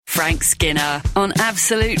Frank Skinner on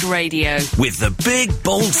Absolute Radio. With the big,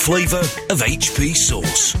 bold flavour of HP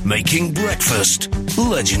sauce, making breakfast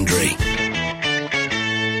legendary.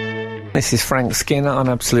 This is Frank Skinner on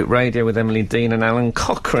Absolute Radio with Emily Dean and Alan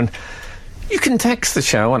Cochrane. You can text the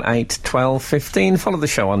show on 8 12 15, follow the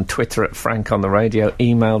show on Twitter at Frank on the Radio,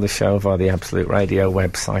 email the show via the Absolute Radio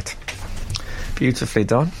website. Beautifully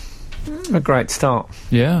done. A great start.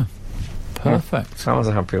 Yeah. Perfect. I was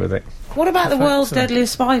happy with it. What about the world's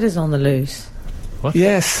deadliest spiders on the loose? What?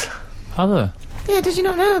 Yes. Are there? Yeah, did you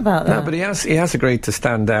not know about that? No, but he has agreed to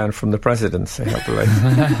stand down from the presidency, I believe.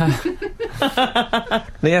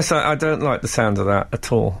 Yes, I don't like the sound of that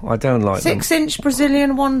at all. I don't like 6-inch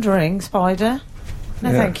Brazilian wandering spider.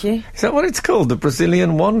 No, thank you. Is that what it's called? The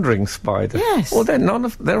Brazilian wandering spider? Yes. Well,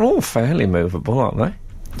 they're all fairly movable, aren't they?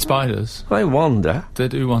 Spiders? They wander. They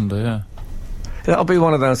do wander, yeah. That'll be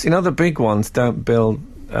one of those. The big ones don't build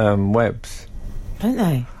webs. Don't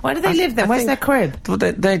they? Where do they live then? Where's their crib? Well,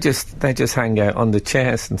 they just hang out on the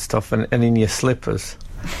chairs and stuff and in your slippers.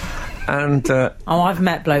 And I've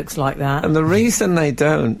met blokes like that. And the reason they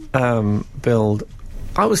don't build...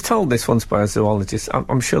 I was told this once by a zoologist.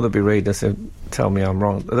 I'm sure there'll be readers who tell me I'm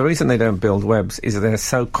wrong. The reason they don't build webs is that they're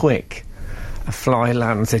so quick. A fly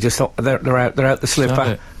lands, they're out the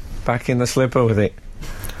slipper, back in the slipper with it.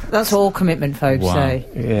 That's all commitment phobes say.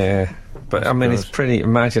 Yeah. But, it's pretty...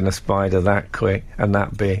 Imagine a spider that quick and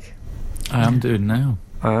that big. I am doing now.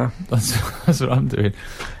 That's what I'm doing.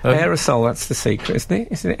 Aerosol, that's the secret, isn't it?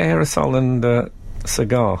 Isn't it aerosol and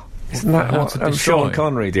cigar? Isn't that what Sean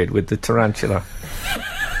Connery did with the tarantula?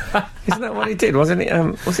 Isn't that what he did, wasn't it?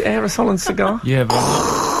 Was it aerosol and cigar? Yeah, but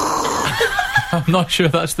I'm not sure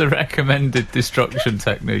that's the recommended destruction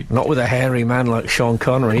technique. Not with a hairy man like Sean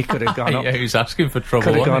Connery. He could have gone up... Yeah, he was asking for trouble.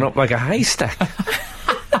 Could have gone up like a haystack.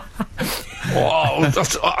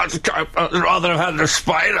 I'd rather have had the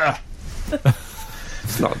spider.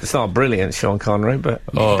 It's not brilliant, Sean Connery, but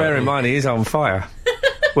bear in mind he is on fire,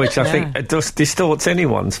 which I think distorts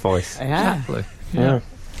anyone's voice. Yeah. Exactly. Yeah.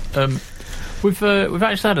 We've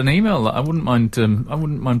actually had an email that I wouldn't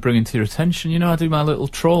mind bringing to your attention. I do my little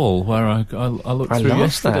trawl where I looked through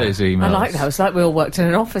yesterday's emails. I like that. It's like we all worked in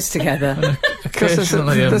an office together.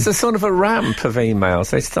 Occasionally, there's a sort of a ramp of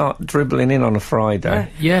emails. They start dribbling in on a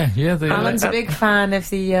Friday. Yeah. Alan's a big fan of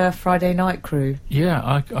the Friday Night Crew. Yeah,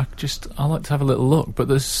 I like to have a little look, but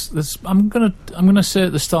I'm gonna say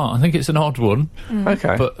at the start, I think it's an odd one.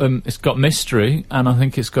 Okay, but it's got mystery and I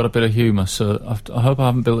think it's got a bit of humour. So I hope I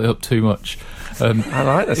haven't built it up too much. I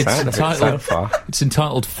like the sound of it so far. It's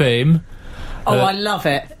entitled Fame. I love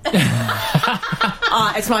it.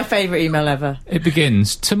 It's my favourite email ever. It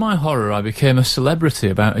begins, to my horror, I became a celebrity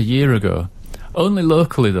about a year ago. Only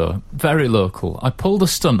locally, though. Very local. I pulled a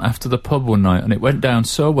stunt after the pub one night, and it went down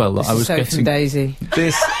so well that I was getting... Daisy.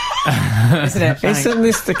 This... Isn't it, Frank? Isn't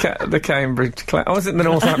this the Cambridge Clown? Oh, is it the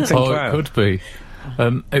Northampton Clown? It could be.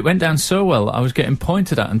 It went down so well that I was getting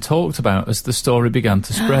pointed at and talked about as the story began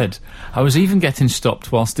to spread. I was even getting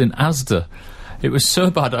stopped whilst in Asda. It was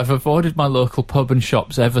so bad I've avoided my local pub and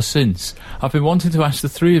shops ever since. I've been wanting to ask the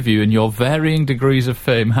three of you in your varying degrees of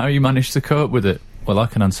fame how you managed to cope with it. Well, I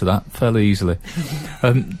can answer that fairly easily.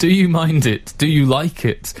 Do you mind it? Do you like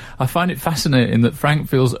it? I find it fascinating that Frank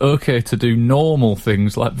feels okay to do normal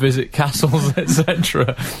things like visit castles,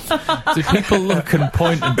 etc. Do people look and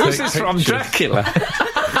point and take pictures? This is from Dracula.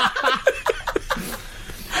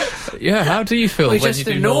 Yeah, how do you feel when just you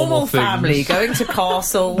do a normal family things? going to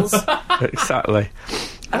castles, Exactly.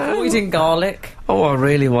 avoiding garlic. Oh, I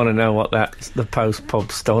really want to know what the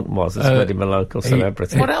post-pub stunt was that's made him a local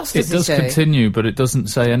celebrity. What else does it does say? continue, but it doesn't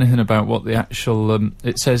say anything about what the actual...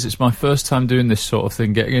 it says, it's my first time doing this sort of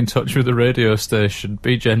thing, getting in touch with the radio station.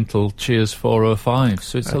 Be gentle, cheers 405.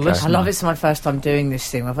 So it's a listener. I love it's my first time doing this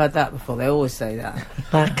thing. I've heard that before. They always say that.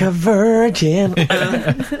 Like a virgin.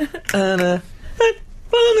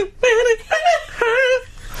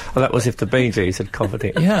 Well, that was if the Bee Gees had covered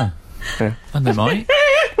it. Yeah. And they might.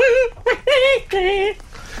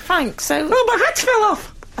 Frank, so... Oh, my hat fell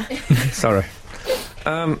off! Sorry.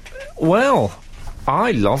 Well,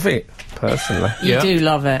 I love it, personally. You do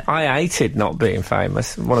love it. I hated not being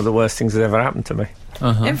famous. One of the worst things that ever happened to me.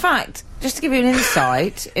 In fact, just to give you an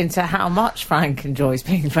insight into how much Frank enjoys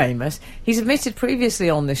being famous, he's admitted previously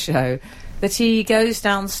on this show that he goes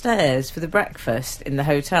downstairs for the breakfast in the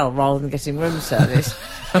hotel rather than getting room service,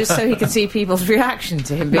 just so he can see people's reaction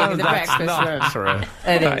to him being in the breakfast room. True.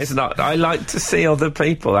 That is not. I like to see other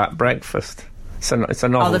people at breakfast. It's a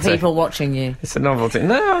novelty. Other people watching you. It's a novelty.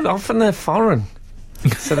 No, often they're foreign.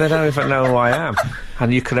 so they don't even know who I am.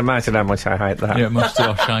 And you can imagine how much I hate that. Yeah,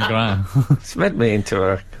 moustache chagrin. It's made me into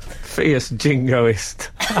a fierce jingoist.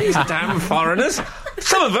 These damn foreigners.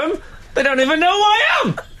 Some of them, they don't even know who I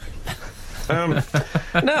am.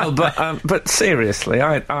 No, but seriously,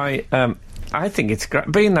 I think it's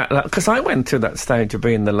great being that, because I went through that stage of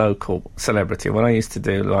being the local celebrity when I used to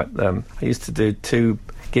do I used to do 2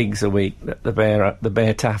 gigs a week at the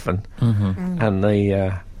Bear Tavern and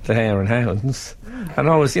the Hare and Hounds, and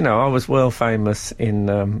I was world famous in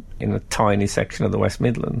a tiny section of the West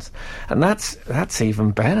Midlands, and that's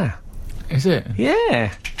even better. Is it?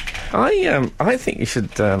 Yeah. I think you should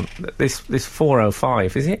this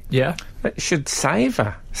 405, is it? Yeah. It should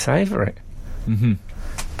savour it. Mm-hmm.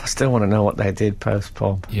 I still want to know what they did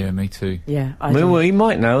post-pub. Yeah, me too. Yeah, I mean, we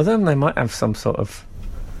might know them. They might have some sort of...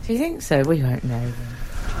 Do you think so? We won't know them.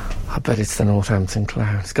 I bet it's the Northampton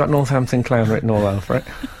Clown. It's got Northampton Clown written all over it.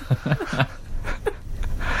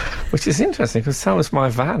 Which is interesting, because so was my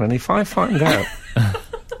van, and if I find out...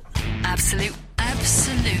 Absolute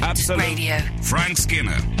Radio. Frank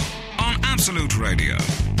Skinner on Absolute Radio.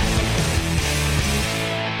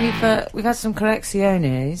 We've had some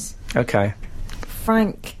correcciones. Okay.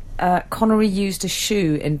 Frank, Connery used a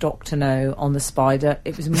shoe in Dr. No on the Spider.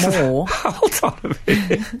 It was more... Hold on a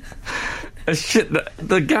minute.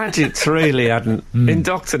 The gadgets really hadn't... In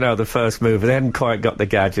Dr. No, the first movie, they hadn't quite got the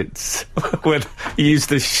gadgets when he used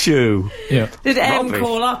the shoe. Yeah. Did M Rubbish.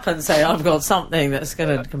 call up and say, I've got something that's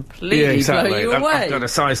going to completely blow you away? I've got a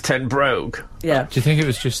size 10 brogue. Yeah. Do you think it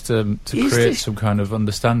was just to create some kind of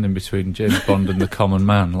understanding between James Bond and the common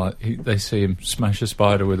man? Like, they see him smash a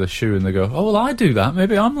spider with a shoe and they go, oh, well, I do that.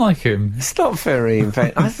 Maybe I'm like him. It's not very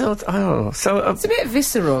I thought, so... It's a bit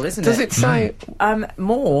visceral, isn't it? Does it say...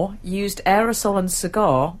 Moore used aerosol and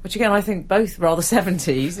cigar, which again I think both rather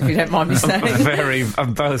 70s, if you don't mind me saying.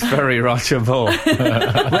 I'm both very Roger Moore.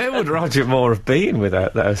 Where would Roger Moore have been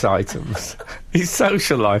without those items? His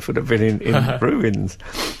social life would have been in ruins.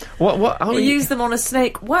 He used them on a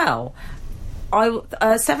snake. Well,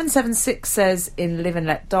 776 says in Live and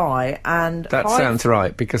Let Die, and... That sounds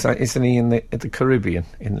right, because isn't he in the Caribbean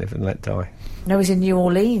in Live and Let Die? No, he's in New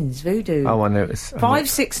Orleans, Voodoo. Oh, I know it was...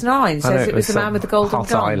 569 says it was the man with the golden Hot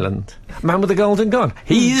gun. Island. Man with the golden gun.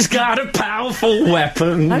 He's got a powerful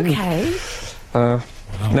weapon. Okay. No,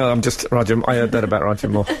 I'm just... Roger... I heard that about Roger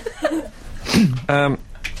Moore.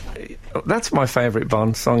 That's my favourite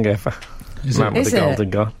Bond song ever. Man with the golden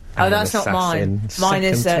gun. Oh, that's not mine. Mine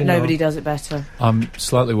is Nobody Does It Better. I'm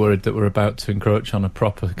slightly worried that we're about to encroach on a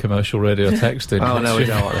proper commercial radio texting. Oh, no, we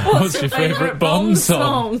don't want that. What's your favourite Bond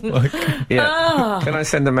song? Can I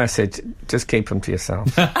send a message? Just keep them to yourself.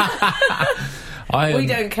 We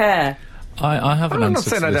don't care. I have an I'm not answer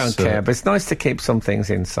saying to I this, don't care, but it's nice to keep some things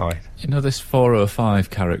inside. You know, this 405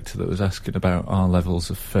 character that was asking about our levels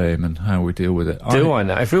of fame and how we deal with it. I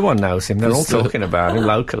know? Everyone knows him. They're all talking about him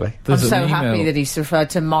locally. I'm so happy that he's referred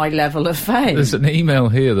to my level of fame. There's an email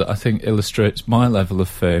here that I think illustrates my level of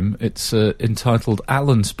fame. It's entitled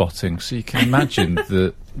Alun Spotting, so you can imagine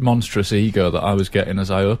the monstrous ego that I was getting as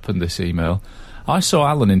I opened this email. I saw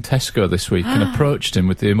Alan in Tesco this week and approached him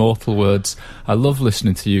with the immortal words, I love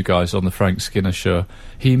listening to you guys on the Frank Skinner Show.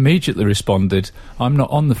 He immediately responded, I'm not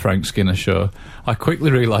on the Frank Skinner Show. I quickly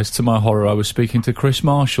realised to my horror I was speaking to Chris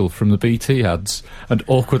Marshall from the BT ads and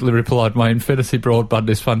awkwardly replied, my Infinity broadband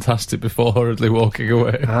is fantastic, before hurriedly walking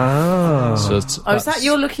away. Oh. So is that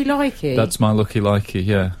your lucky likey? That's my lucky likey,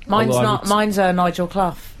 yeah. Mine's not. Mine's Nigel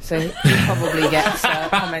Clough, so he probably gets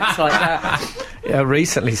comments like that. Yeah,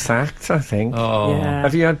 recently sacked, I think. Oh. Yeah.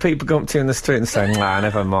 Have you had people go up to you in the street and say, nah,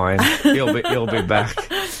 never mind, you'll be back?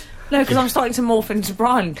 No, because I'm starting to morph into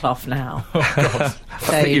Brian Clough now. Oh, God. I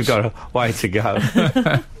think you've got a way to go.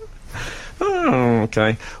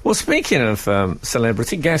 Okay. Well, speaking of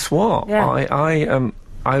celebrity, guess what? Yeah. I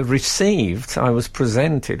was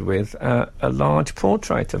presented with a large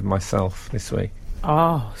portrait of myself this week.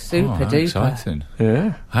 Oh, super how duper. exciting.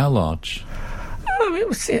 Yeah. How large?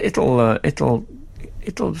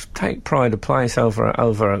 It'll take pride of place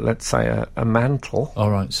over let's say a mantle. All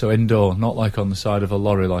right, so indoor, not like on the side of a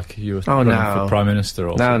lorry like you were running for Prime Minister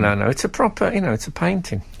or something. No. It's a proper, it's a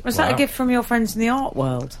painting. Was that a gift from your friends in the art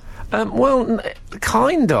world? Well,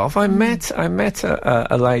 kind of. I met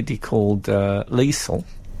a lady called Liesel.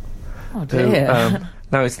 Oh dear.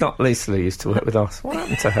 No, it's not Liesel who used to work with us. What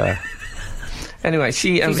happened to her? Anyway,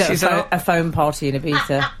 she's at a foam party in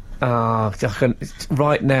Ibiza.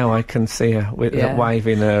 Right now I can see her with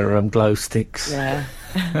waving her glow sticks. Yeah.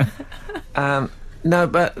 No,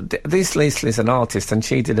 but this Lisa's an artist, and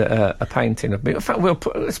she did a painting of me. In fact, we'll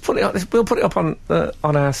put it up on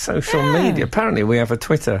our social media. Apparently, we have a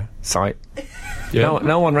Twitter site. Yeah.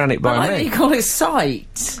 No one ran it by me. You call it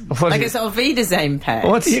site? Like it's on Wiedersehen pet.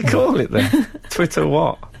 What do you call it then? Twitter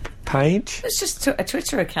what? Page? It's just a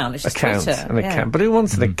Twitter account. It's just Twitter. An account. But who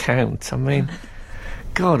wants an account? I mean,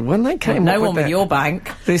 God, when they came up no one with your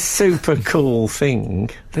bank. This super cool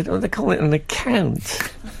thing, they call it an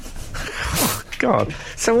account. God.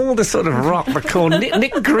 So all the sort of rock, the core,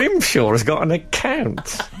 Nick Grimshaw has got an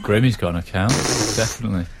account. Grimmy's got an account,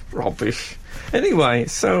 definitely. Rubbish. Anyway,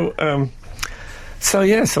 so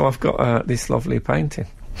I've got this lovely painting.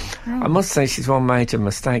 Oh. I must say she's one major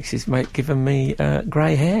mistake. She's given me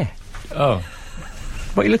grey hair. Oh.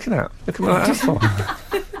 What are you looking at? Look at me like that for.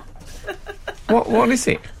 What is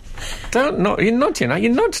it? You're nudging. You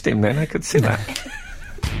nudged him then, I could see that.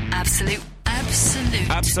 Absolute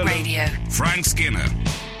Radio. Frank Skinner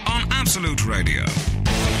on Absolute Radio.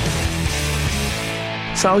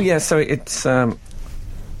 So it's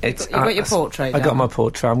you got your portrait. I got my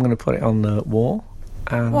portrait. I'm going to put it on the wall.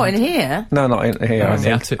 What, in here? No, not in here. In the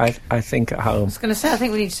attic. I think at home. I was going to say, I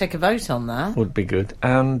think we need to take a vote on that. Would be good.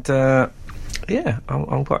 And I'm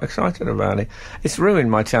quite excited about it. It's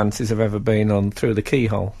ruined my chances of ever being on Through the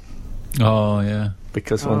Keyhole. Oh yeah.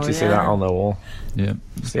 Because once you see that on the wall,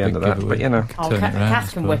 it's the end of that. But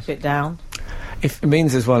Kath can whip it down. If it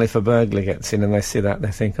means as well, if a burglar gets in and they see that,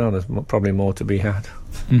 they think, there's probably more to be had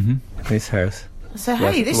in this house. So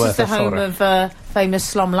hey, this is the home of famous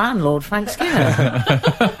slum landlord Frank Skinner.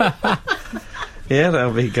 Yeah,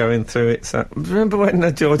 they'll be going through it. So, remember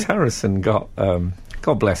when George Harrison got,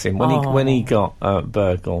 God bless him, when he got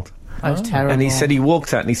burgled? That was terrible. And he said he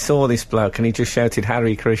walked out and he saw this bloke and he just shouted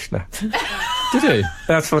Hare Krishna. Did he?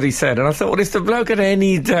 That's what he said. And I thought, if the bloke had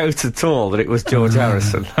any doubt at all that it was George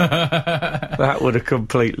Harrison, that would have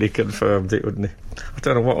completely confirmed it, wouldn't it? I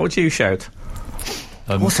don't know, what would you shout?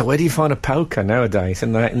 Also, where do you find a poker nowadays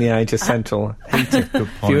in the age of central heating? Good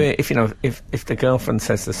point. If the girlfriend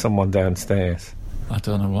says there's someone downstairs, I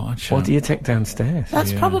don't know what I'd shout. What do you take downstairs?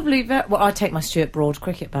 That's probably I take my Stuart Broad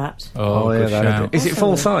cricket bat. Oh yeah, shout. Is it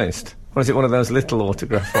full sized, or is it one of those little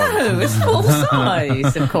autograph ones? No, it's full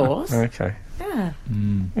size, of course. Okay. Yeah.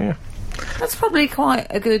 Yeah. That's probably quite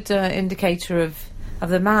a good indicator of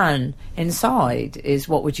the man inside. Is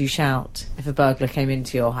what would you shout if a burglar came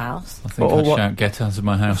into your house? I think I'd shout, "Get out of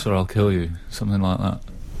my house or I'll kill you," something like that.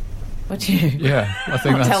 Would you? Yeah, I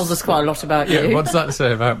think that tells us quite a lot about you. Yeah, what does that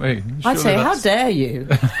say about me? I'd say, how dare you?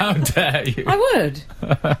 How dare you? I would.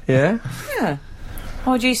 Yeah? Yeah.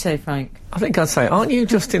 What would you say, Frank? I think I'd say, aren't you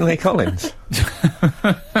Justin Lee Collins?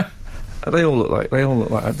 They all look like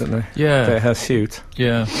that, don't they? Yeah. Their hirsute.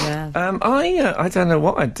 Yeah. I don't know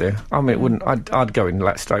what I'd do. I mean, I'd go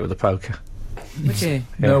in straight with a poker. Would you?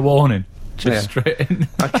 Yeah. No warning. Just straight in.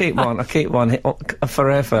 I keep one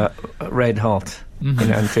forever red hot in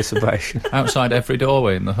anticipation. Outside every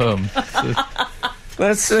doorway in the home.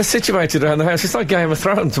 They're situated around the house. It's like Game of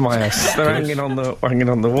Thrones to my house. They're hanging on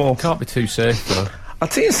the wall. Can't be too safe though. I'll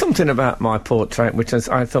tell you something about my portrait, which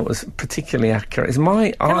I thought was particularly accurate. Is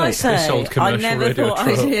my Can I say, I never thought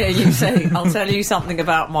I'd hear you say, I'll tell you something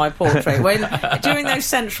about my portrait. During those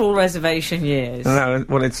Central Reservation years. No,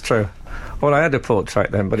 well, it's true. Well, I had a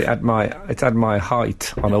portrait then, but it had my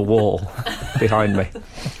height on a wall behind me.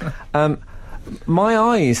 My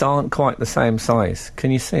eyes aren't quite the same size. Can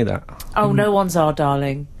you see that? Oh, no one's are,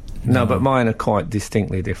 darling. No, but mine are quite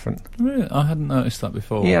distinctly different. Really? I hadn't noticed that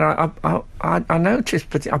before. Yeah, I noticed,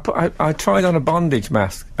 but I tried on a bondage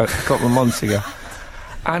mask a couple of months ago,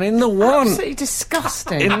 and in the one, absolutely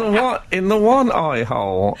disgusting. In the one eye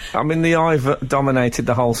hole, I mean, the eye dominated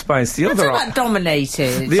the whole space. The other eye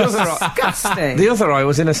dominated. The other disgusting. The other eye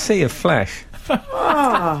was in a sea of flesh.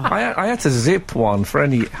 I had to zip one for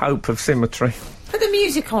any hope of symmetry. Put the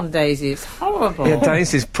music on, Daisy. It's horrible. Yeah,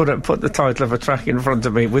 Daisy's put the title of a track in front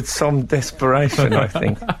of me with some desperation, I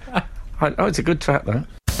think. It's a good track, though.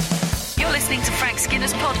 You're listening to Frank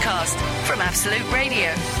Skinner's podcast from Absolute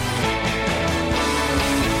Radio.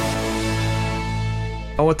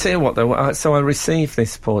 Oh, I'll tell you what, though. So I received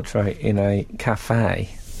this portrait in a cafe.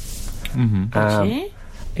 Mm-hmm.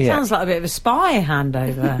 Yeah. Sounds like a bit of a spy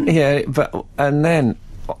handover. Yeah, and then,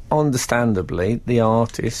 understandably, the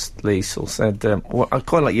artist, Liesl, said, I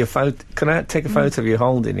quite like your photo. Can I take a photo of you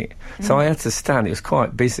holding it? So I had to stand. It was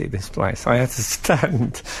quite busy, this place. I had to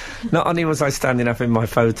stand. Not only was I standing up in my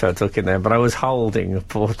photo took in there, but I was holding a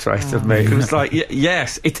portrait of me. It was like,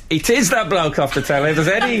 yes, it is that bloke off the telly. If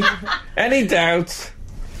there's any doubt.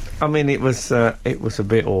 I mean, it was a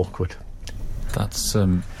bit awkward. That's,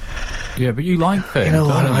 yeah, but you like it. You know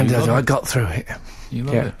what, I got through it. You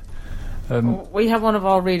love it. We have one of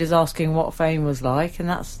our readers asking what fame was like, and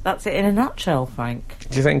that's it in a nutshell, Frank.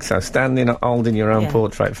 Do you think so? Standing holding your own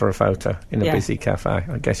portrait for a photo in a busy cafe.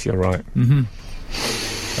 I guess you're right. Mm-hmm.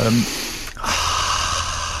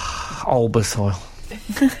 Albus oil.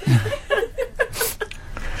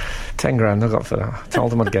 10 grand I got for that. I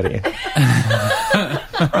told them I'd get it in.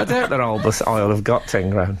 I doubt that Albus Oil have got 10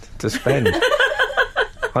 grand to spend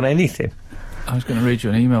on anything. I was going to read you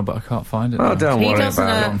an email, but I can't find it. Oh, don't worry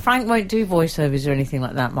about it. Frank won't do voiceovers or anything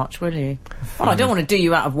like that much, will you? Well, I don't want to do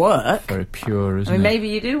you out of work. Very pure, isn't it? I mean, maybe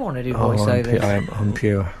you do want to do voiceovers. I'm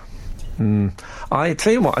pure. I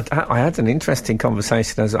tell you what, I had an interesting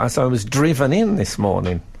conversation as I was driven in this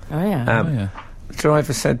morning. Oh, yeah. The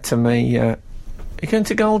driver said to me, "You're going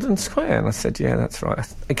to Golden Square?" And I said, "Yeah, that's right."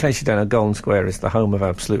 In case you don't know, Golden Square is the home of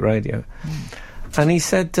Absolute Radio. And he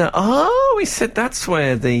said, that's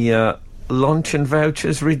where the Lunch and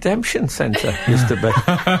Vouchers Redemption Centre used to be.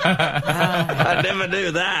 I never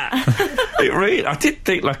knew that. I did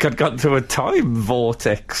think like I'd got to a time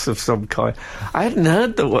vortex of some kind. I hadn't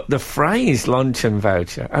heard the phrase lunch and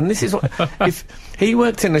voucher. And this is what... if he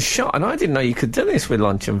worked in a shop, and I didn't know you could do this with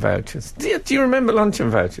lunch and vouchers. Do you remember lunch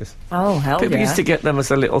and vouchers? Oh, hell People yeah. used to get them as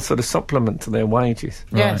a little sort of supplement to their wages.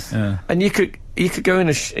 Yes. Right, yeah. And you could go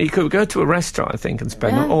you could go to a restaurant, I think, and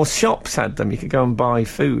spend them, or shops had them. You could go and buy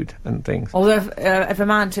food and things. Although if a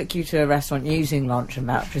man took you to a restaurant using lunch and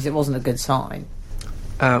vouchers, it wasn't a good sign.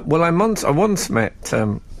 Well, I once met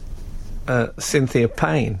Cynthia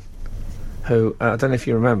Payne, who I don't know if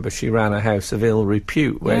you remember. She ran a house of ill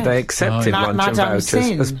repute where they accepted lunch and Madame vouchers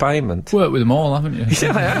Sin. as payment. Worked with them all, haven't you?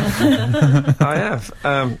 Yeah, I have. I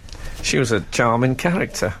have. She was a charming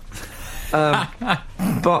character.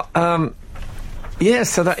 Yeah,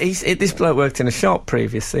 so this bloke worked in a shop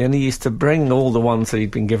previously, and he used to bring all the ones that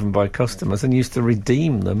he'd been given by customers and used to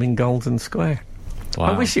redeem them in Golden Square. Wow.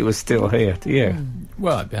 I wish he was still here, do you?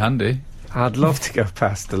 Well, it'd be handy. I'd love to go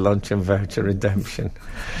past the lunch and voucher redemption.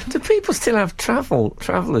 Do people still have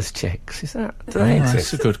travellers' checks? Do they That's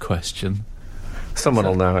exist? a good question. Someone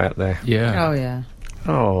will know out there. Yeah. Oh, yeah.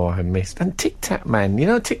 Oh, I missed. And Tic Tac Man. You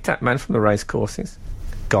know Tic Tac Man from the race courses?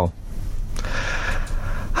 Gone.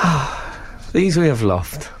 These we have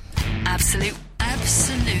lost. Absolute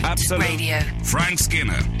Radio. Frank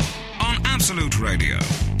Skinner on Absolute Radio.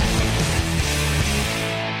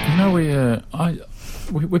 You know,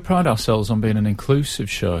 we pride ourselves on being an inclusive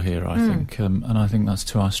show here, I think, and I think that's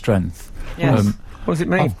to our strength. Yes. What does it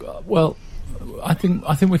mean? I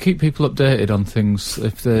think we keep people updated on things.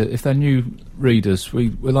 If they're new readers, we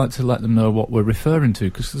like to let them know what we're referring to,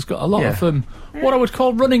 because there's got a lot of what I would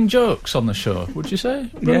call running jokes on the show. Would you say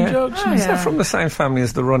running jokes? Is that from the same family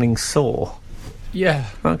as the running saw? Yeah.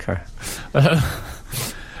 Okay.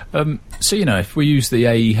 So if we use the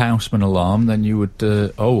A.E. Houseman alarm, then you would.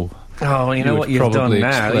 Oh, you know what you've done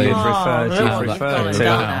now? explain- You've Oh, referred really? to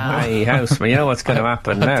Now. Houseman. You know what's going to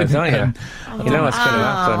happen now, don't you? You know what's going to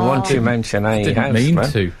happen once you mention A.E. Didn't Houseman. mean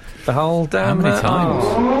to. The whole damn... How many times?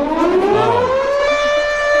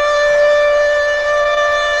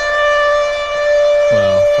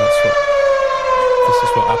 Well, this is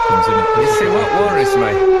what happens, isn't it? You see,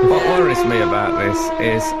 what worries me about this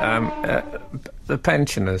is the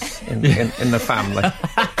pensioners in the family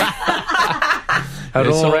are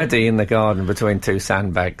already in the garden between two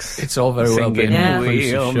sandbags. It's all very well being singing, an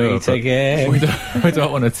inclusive "We'll show, meet but again." we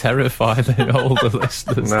don't want to terrify the older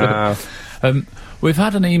listeners. No. We've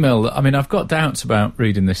had an email. I've got doubts about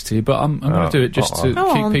reading this to you, but I'm going to do it just to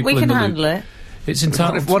Go keep on, people we in can the handle loop. it. It's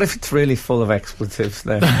entitled... What if it's really full of expletives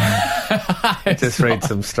then? Just read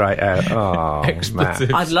them straight out. Oh,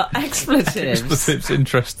 Expletives. man. I'd love expletives. Expletives,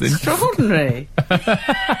 interesting. Extraordinary.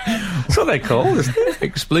 That's what they're called, isn't it?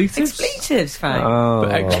 Expletives? Expletives, Frank. Oh.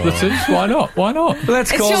 But expletives? Why not? Why not?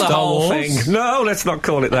 Let's call your the whole Star thing. Wars. No, let's not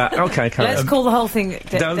call it that. Okay, Karen. Let's call the whole thing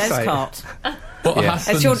Don't say it. Descartes. What Yeah.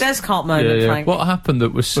 happened? It's your Descartes moment, Frank. What happened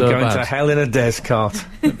that was so We're going bad? to hell in a Descartes.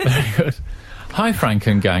 Very good. Hi, Frank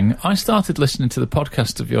and gang. I started listening to the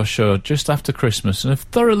podcast of your show just after Christmas and have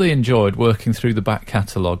thoroughly enjoyed working through the back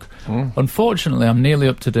catalogue. Unfortunately, I'm nearly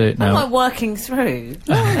up to date What now. am I working through?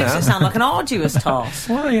 Makes it sound like an arduous task.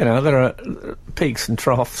 Well, there are peaks and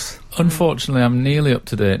troughs. Unfortunately, I'm nearly up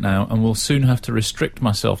to date now and will soon have to restrict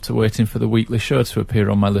myself to waiting for the weekly show to appear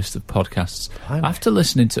on my list of podcasts. After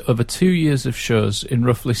listening to over 2 years of shows in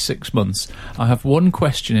roughly 6 months, I have one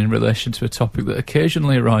question in relation to a topic that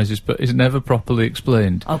occasionally arises but is never properly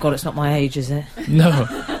explained. Oh, God, it's not my age, is it? No.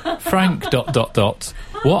 Frank...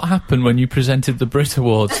 What happened when you presented the Brit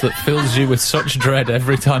Awards that fills you with such dread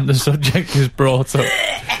every time the subject is brought up?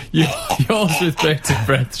 Yours with bated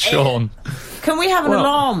breath, Sean. Can we have an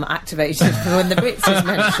alarm activated for when the Brits is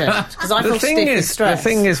mentioned? Because I feel stiff and stressed. The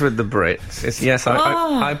thing is with the Brits is, yes,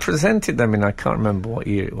 I presented them in, I can't remember what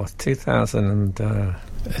year it was, 2000 and...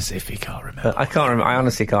 As if he can't remember. I can't remember. I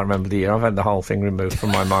honestly can't remember the year. I've had the whole thing removed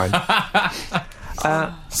from my mind.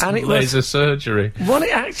 And it laser was surgery. What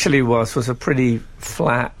it actually was a pretty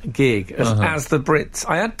flat gig as the Brits.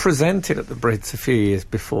 I had presented at the Brits a few years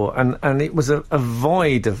before, and it was a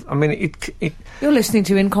void of. I mean, it You're listening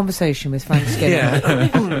to In Conversation with Frank Skinner.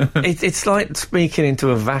 Yeah, it's like speaking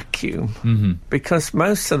into a vacuum because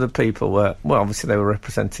most of the people were, well, obviously they were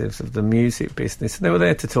representatives of the music business. And they were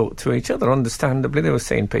there to talk to each other. Understandably, they were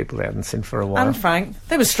seeing people they hadn't seen for a while. And Frank,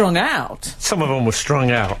 they were strung out. Some of them were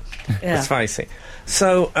strung out. Let's face it.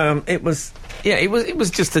 So it was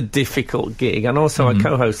just a difficult gig, and also I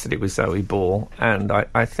co-hosted it with Zoe Ball, and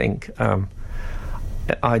I think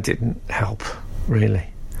I didn't help really.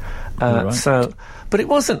 Right. So, but it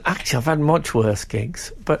wasn't actually. I've had much worse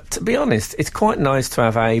gigs, but to be honest, it's quite nice to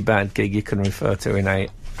have a bad gig you can refer to in a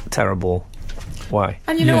terrible way.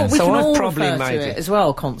 And you know what, we so can I've all probably refer made to it it as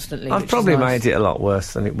well constantly. I've probably made it a lot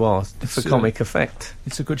worse than it was for comic effect.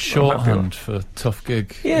 It's a good shorthand for tough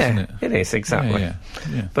gig, isn't it? It is, exactly. Yeah.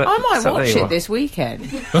 But I might so watch there you it are. this weekend.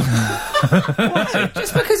 Just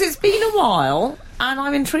because it's been a while and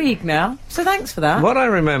I'm intrigued now. So thanks for that. What I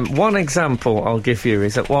remember, one example I'll give you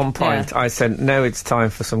is at one point I said, now it's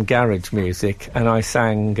time for some garage music, and I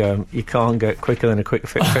sang You Can't Get Quicker Than a Quick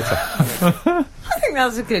Fit Fitter. I think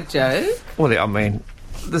that's a good joke. Well, I mean,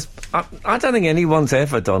 I don't think anyone's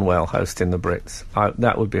ever done well hosting the Brits.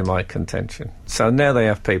 That would be my contention. So now they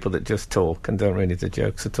have people that just talk and don't really do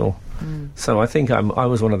jokes at all. So I think I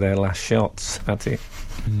was one of their last shots at it,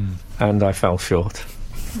 and I fell short.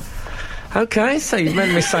 Okay, so you've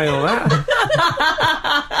made me say all that.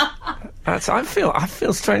 I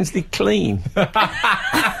feel strangely clean.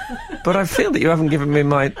 But I feel that you haven't given me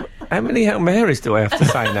my... How many Hail Marys do I have to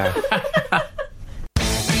say now?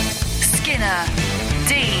 Skinner,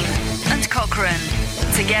 Dean and Cochrane.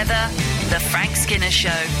 Together, The Frank Skinner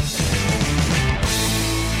Show.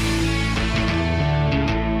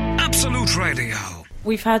 Absolute Radio.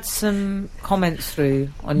 We've had some comments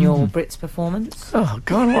through on your Brits performance. Oh,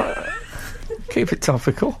 God, what... Keep it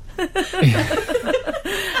topical. What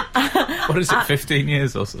is it, 15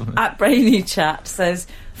 years or something? At Brainy Chat says,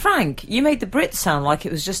 Frank, you made the Brits sound like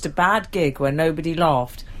it was just a bad gig where nobody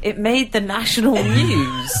laughed. It made the national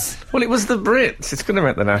news. Well, it was the Brits. It's going to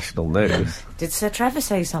make the national news. Did Sir Trevor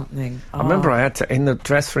say something? I remember I had to, in the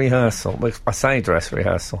dress rehearsal, I say dress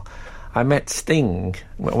rehearsal, I met Sting,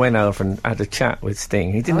 went over and had a chat with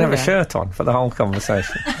Sting. He didn't have a shirt on for the whole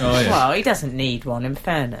conversation. Well, he doesn't need one, in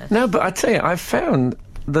fairness. No, but I tell you, I found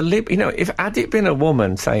the lip... You know, had it been a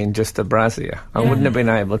woman saying just a brassiere, I wouldn't have been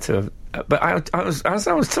able to have... But as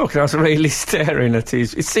I was talking, I was really staring at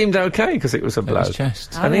his... It seemed OK, because it was a bloke. His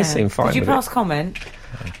chest. And he seemed fine Did you with pass it. comment?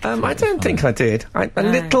 I don't think I did.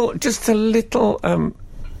 A little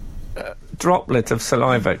droplet of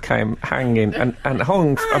saliva came hanging and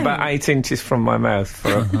hung about 8 inches from my mouth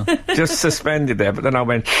for just suspended there. But then I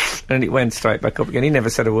went, and it went straight back up again. He never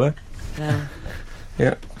said a word. No.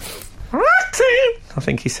 Yeah. I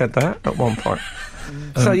think he said that at one point.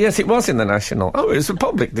 So yes, it was in the National. Oh, it was a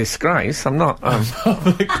public disgrace. I'm not.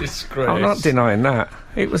 Public disgrace. I'm not denying that.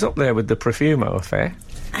 It was up there with the Profumo affair.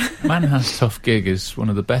 Man Has Tough Gig is one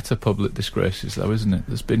of the better public disgraces, though, isn't it?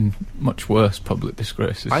 There's been much worse public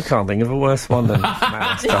disgraces. I can't think of a worse one than Man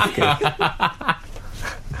Has Tough Gig.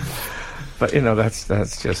 But you know, that's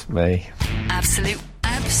just me. Absolute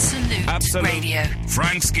Radio.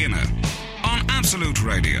 Frank Skinner on Absolute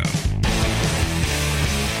Radio.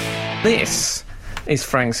 This is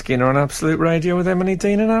Frank Skinner on Absolute Radio with Emily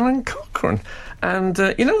Dean and Alan Cochrane. And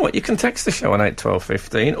you know what? You can text the show on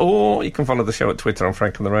 81215, or you can follow the show at Twitter on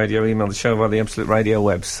Frank on the Radio, email the show via the Absolute Radio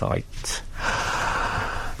website.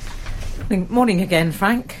 Morning again,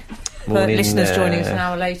 Frank. Morning, For listeners joining us an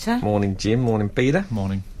hour later. Morning, Jim. Morning, Peter.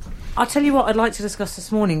 Morning. I'll tell you what I'd like to discuss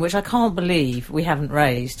this morning, which I can't believe we haven't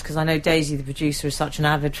raised, because I know Daisy, the producer, is such an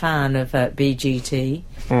avid fan of BGT.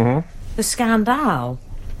 Mm-hmm. The scandal.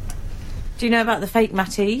 Do you know about the fake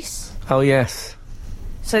Matisse? Oh, yes.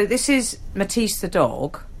 So this is Matisse the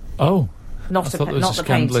dog. Oh. Not I the thought there was not a the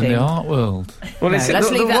scandal painting. in the art world. Well, No, let's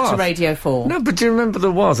let's leave that to Radio 4. No, but do you remember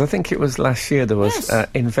there was? I think it was last year there was, Yes.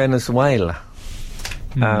 in Venezuela.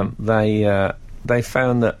 They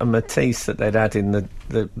found that a Matisse that they'd had in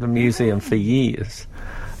the museum for years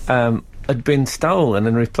had been stolen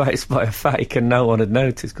and replaced by a fake, and no one had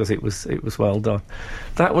noticed because it was well done.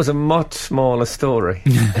 That was a much smaller story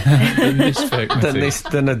Than this fake Matisse.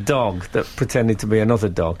 than a dog that pretended to be another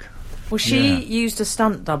dog. Well, she used a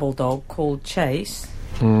stunt double dog called Chase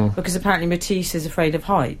because apparently Matisse is afraid of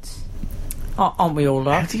heights. Aren't we all,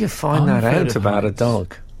 How love? do you find that afraid out of about a heights.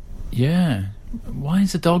 dog? Yeah. Why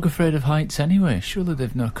is a dog afraid of heights anyway? Surely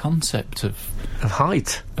they've no concept of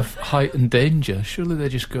Height? height and danger. Surely they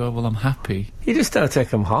just go, well, I'm happy. You just don't take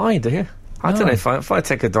them high, do you? I don't No. know, if I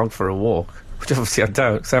take a dog for a walk, which obviously I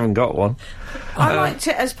don't, because I haven't got one. I liked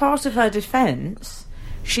it as part of her defence.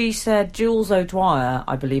 She said Jules O'Dwyer,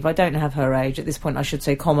 I believe, I don't have her age at this point, I should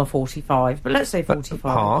say, 45, but let's say 45.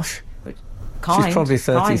 Harsh. Kind, She's probably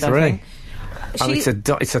kind, I 33. think. I mean, She,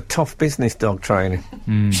 it's a tough business, dog training.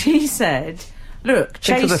 she said, look,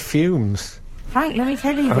 Think of the Chase... fumes. Frank, let me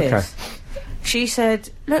tell you Okay. this. She said,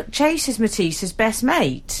 look, Chase is Matisse's best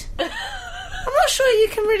mate. I'm not sure you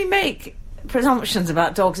can really make presumptions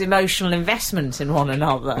about dogs' emotional investment in one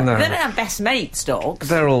another. No. They don't have best mates, dogs.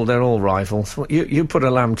 They're all rivals. You put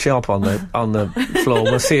a lamb chop on the floor,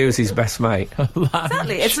 we'll see who's his best mate.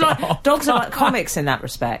 Exactly. It's like dogs are like comics in that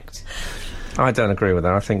respect. I don't agree with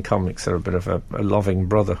that. I think comics are a bit of a loving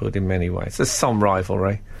brotherhood in many ways. There's some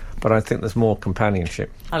rivalry, but I think there's more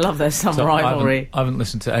companionship. I love there's some So rivalry. I haven't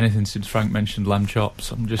listened to anything since Frank mentioned lamb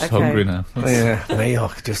chops. I'm just Okay. hungry now. Yeah, me, I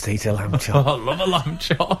could just eat a lamb chop. I love a lamb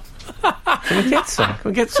chop. Can we get some?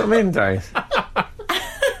 Can we get some in, Dave?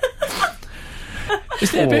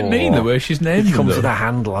 Isn't it a bit mean the way she's named It them, comes though? with a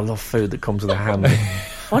handle. I love food that comes with a handle.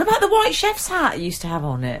 What about the white chef's hat it used to have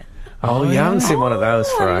on it? Oh, you haven't seen one of those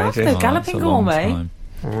for I love ages. the Galloping That's a long Gourmet.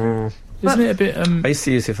 time. Isn't it a bit... I used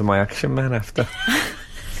to use it for my Action Man after.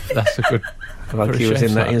 That's a good... Like For a he was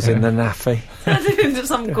chef's in that. hat, He was in the naffy. Into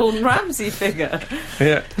some Gordon Ramsay figure.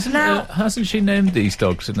 Yeah. Now, hasn't she named these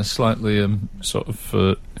dogs in a slightly sort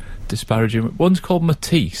of disparaging... One's called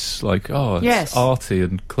Matisse, like, oh, it's Yes. arty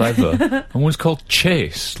and clever. And one's called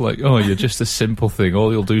Chase, like, oh, you're just a simple thing.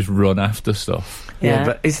 All you'll do is run after stuff. Yeah,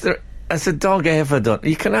 but has a dog ever done...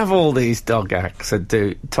 You can have all these dog acts that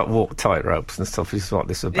do walk tight ropes and stuff, this is what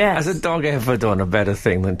this is about. Yes. Has a dog ever done a better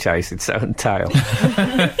thing than chase its own tail?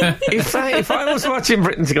 if I was watching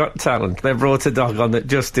Britain's Got Talent, they brought a dog on that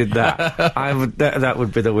just did that, that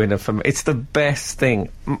would be the winner for me. It's the best thing.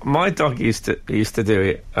 My dog used to do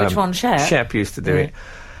it. Which one, Shep? Shep used to do it.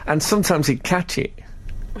 And sometimes he'd catch it.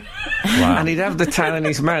 Wow. And he'd have the tail in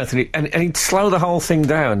his mouth, and he'd slow the whole thing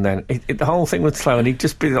down. Then the whole thing would slow, and he'd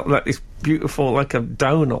just be like this beautiful, like a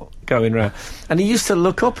donut going round. And he used to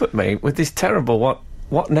look up at me with this terrible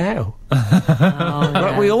what now?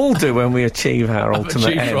 Like we all do when we achieve our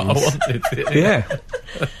ultimate Achieved what I ends. wanted. Yeah.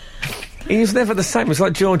 He was never the same. It was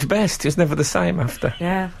like George Best. He was never the same after.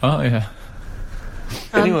 yeah. Oh, yeah.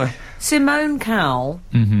 Anyway, Simone Cowell,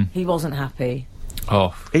 he wasn't happy.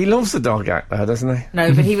 Oh, he loves the dog act, though, doesn't he?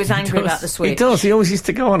 No, but he was angry does. about the switch. He does. He always used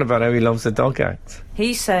to go on about how he loves the dog act.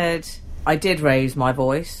 He said, I did raise my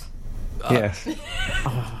voice. Yes.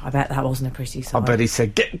 I bet that wasn't a pretty I sight. bet he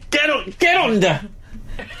said, get under.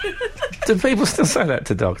 Do people still say that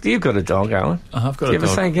to dogs? You've got a dog, Alan. I have got Do you a ever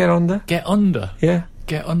dog. say get under? Get under. Yeah.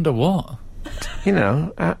 Get under what? You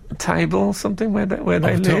know, at a table or something where they I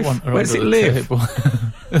live. don't want her Where does it under the live? table.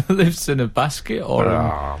 It lives in a basket or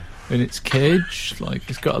Ah. in its cage. Like,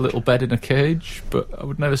 it's got a little bed in a cage, but I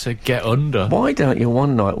would never say get under. Why don't you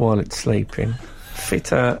one night while it's sleeping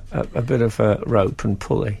fit a bit of a rope and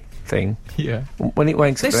pulley thing? Yeah. When it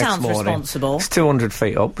wakes This up the next sounds morning, responsible. it's 200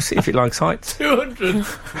 feet up. See if it likes heights. 200.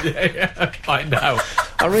 Yeah, find out.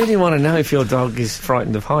 I really want to know if your dog is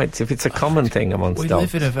frightened of heights, if it's a common thing amongst We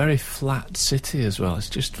dogs. live in a very flat city as well. It's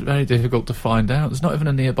just very difficult to find out. There's not even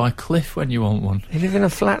a nearby cliff when you want one. You live in a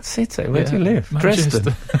flat city. Where do you Yeah, live? Manchester.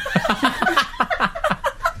 Dresden.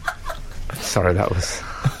 Sorry, that was...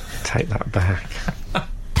 Take that back.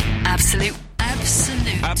 Absolute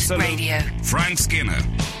Radio. Frank Skinner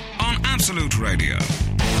on Absolute Radio.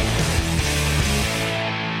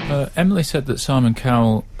 Emily said that Simon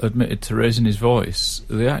Cowell admitted to raising his voice.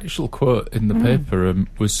 The actual quote in the paper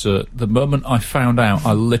was, the moment I found out,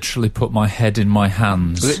 I literally put my head in my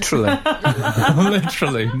hands. Literally.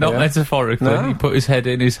 Literally, not Yeah. metaphorically. No. He put his head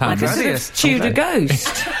in his Like hands. a sort Yes, of Tudor okay.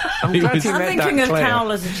 ghost. I'm He glad was- you I'm made thinking that of clear.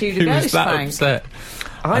 Cowell as a Tudor He was ghost, that Frank. upset.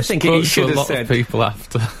 I think he spoke should to a have lot said... of people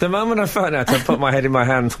after. The moment I found out I put my head in my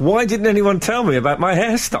hands, why didn't anyone tell me about my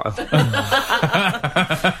hairstyle?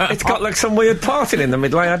 It's got like some weird parting in the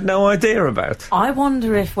middle I had no idea about. I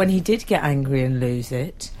wonder if when he did get angry and lose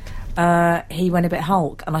it, he went a bit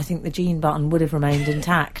Hulk, and I think the gene button would have remained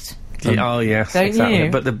intact. Oh, yes, Don't exactly. you?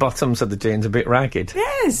 But the bottoms of the jeans are a bit ragged.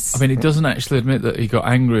 Yes. I mean, he doesn't actually admit that he got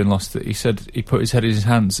angry and lost it. He said he put his head in his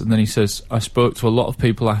hands, and then he says, "I spoke to a lot of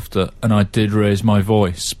people after, and I did raise my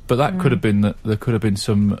voice." But that could have been that there could have been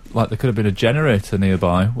some, like there could have been a generator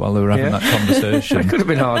nearby while they were having that conversation. It could have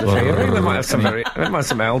been harder for you. I think there might have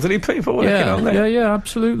some elderly people working on there. Yeah,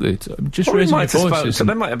 absolutely. Just Or he raising your might have spoken voices. to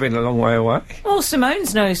them. Might have been a long way away. Well,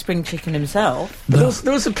 Simone's no spring chicken himself. There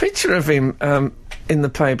was a picture of him in the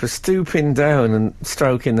paper stooping down and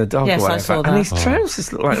stroking the dog. Yes, I whatever, saw that. And his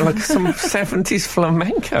trousers look like some 70s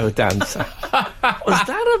flamenco dancer. Was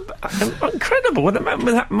that incredible? What about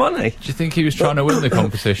with that money? Do you think he was trying to win the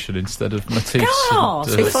competition instead of Matisse? God,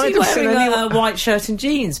 and, is he I'd have seen wearing a anyone- white shirt and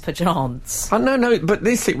jeans, perchance? Oh no, but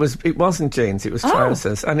it wasn't jeans, it was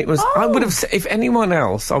trousers, and it was. I would have, if anyone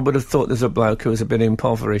else, I would have thought there's a bloke who was a bit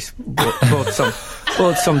impoverished,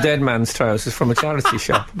 bought some dead man's trousers from a charity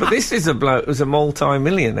shop. But this is a bloke who's a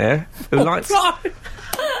multi-millionaire who likes.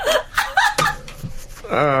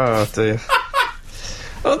 Oh dear.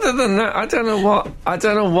 Other than that, I don't know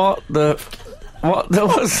what there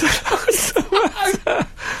was.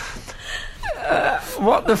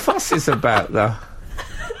 What the fuss is about, though.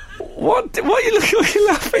 What are you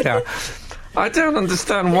laughing at? I don't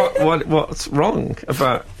understand what's wrong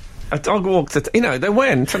about a dog walked. They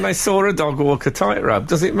went and they saw a dog walk a tightrope.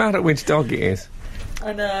 Does it matter which dog it is?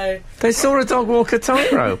 I know. They saw a dog walk a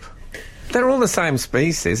tightrope. They're all the same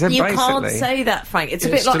species. They're You basically. can't say that, Frank. It's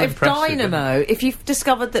a It's bit like still if impressive, Dynamo, if you've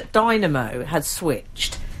discovered that Dynamo had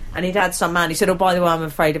switched and he'd had some man who said, "Oh, by the way, I'm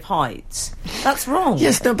afraid of heights." That's wrong.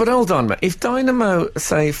 Yes, no, but hold on, mate. If Dynamo,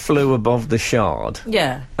 say, flew above the Shard,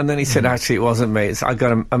 Yeah. and then he said, actually, it wasn't me, I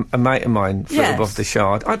got a mate of mine flew Yes. above the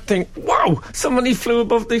Shard, I'd think, whoa, somebody flew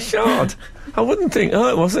above the Shard. I wouldn't think,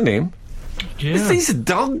 it wasn't him. Yeah. It's these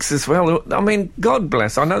dogs as well. I mean, God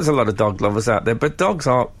bless. I know there's a lot of dog lovers out there, but dogs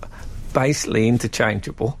are basically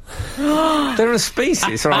interchangeable. They're a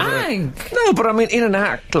species, right? Frank! No, but I mean, in an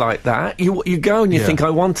act like that, you go and you think, I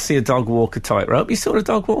want to see a dog walk a tightrope. You saw a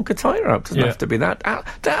dog walk a tightrope. Doesn't have to be that.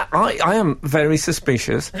 I am very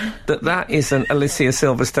suspicious that isn't Alicia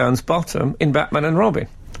Silverstone's bottom in Batman and Robin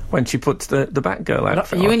when she puts the Batgirl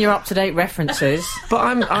outfit You on. and your up-to-date references.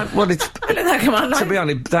 But it's Come on, to be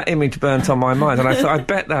honest, that image burnt on my mind, and I thought, I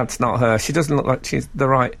bet that's not her. She doesn't look like she's the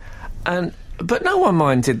right. But no one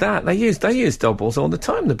minded that. They use doubles all the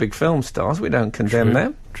time, the big film stars. We don't condemn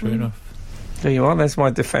them. True enough. There you are. There's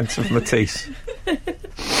my defence of Matisse.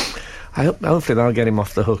 Hopefully they'll get him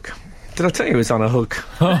off the hook. Did I tell you he was on a hook?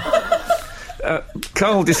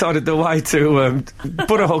 Cole decided the way to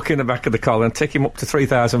put a hook in the back of the collar and take him up to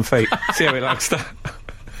 3,000 feet. See how he likes that.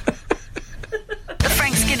 The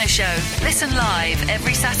Frank Skinner Show. Listen live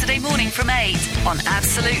every Saturday morning from 8 on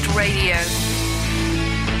Absolute Radio.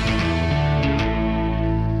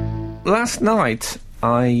 Last night,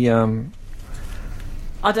 I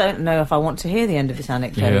don't know if I want to hear the end of this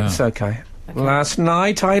anecdote. Yeah. It's okay. Last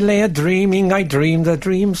night I lay a-dreaming, I dreamed a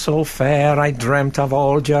dream so fair. I dreamt of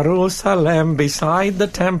all Jerusalem beside the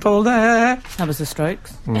temple there. That was the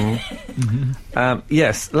Strokes.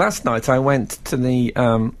 Yes, last night I went to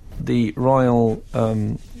the Royal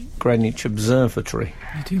Greenwich Observatory.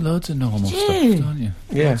 You do loads of normal stuff, don't you?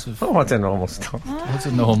 Yeah. Loads of, I don't know normal stuff. loads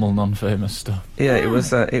of normal, non-famous stuff. Yeah, there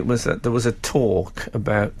was a talk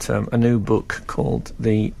about a new book called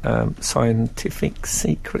The Scientific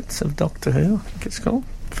Secrets of Doctor Who, I think it's called.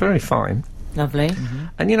 Very fine. Lovely.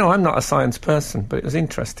 And I'm not a science person, but it was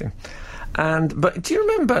interesting. But do you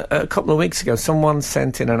remember a couple of weeks ago someone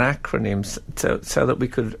sent in an acronym so that we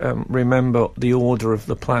could remember the order of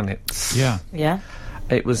the planets? Yeah. Yeah.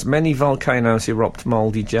 It was many volcanoes erupt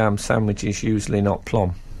mouldy jam sandwiches, usually not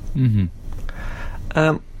plum.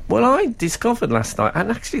 Mm-hmm. Well, I discovered last night,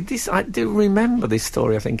 and actually I do remember this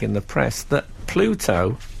story, I think, in the press, that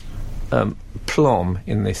Pluto, plum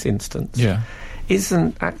in this instance,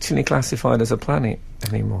 isn't actually classified as a planet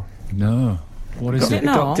anymore. No. What is it it? It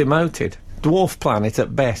got not? demoted. Dwarf planet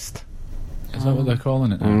at best. Is that what they're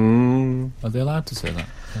calling it now? Are they allowed to say that?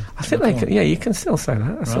 I think they can. Yeah, you can still say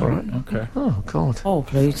that. That's all right. Okay. Oh God. Oh,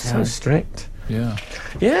 Pluto. So strict. Yeah.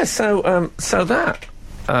 Yeah. So that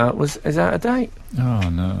is out of date. Oh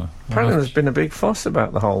no. Apparently, there's been a big fuss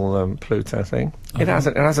about the whole Pluto thing. It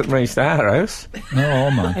hasn't reached our house. No,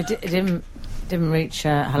 oh my. It didn't reach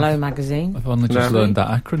Hello Magazine. I've only just learned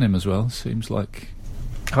that acronym as well. Seems like.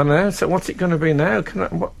 I know. So what's it going to be now?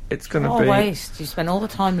 It's going to be? Waste. You spent all the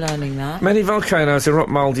time learning that. Many volcanoes erupt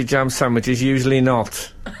mouldy jam sandwiches, usually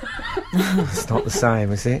not. It's not the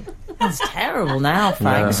same, is it? That's terrible now,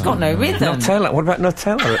 Frank. It's got no rhythm. Nutella. What about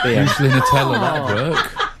Nutella at the end? Usually Nutella, that'd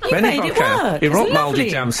work. You made it work. Erupt It's mouldy lovely.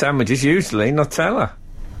 jam sandwiches, usually Nutella.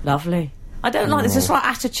 Lovely. I don't like there's a slight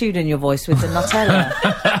attitude in your voice with the Nutella.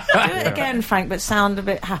 Do it again, Frank, but sound a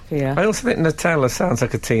bit happier. I also think Nutella sounds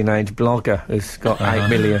like a teenage blogger who's got 8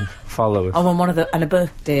 million followers. Oh, and a book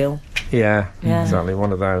deal. Yeah, Yeah. exactly,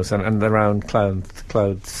 one of those. And their own clothes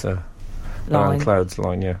their own clothes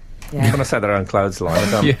line, yeah. When I say their own clothes line,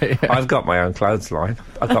 I've got my own clothes line.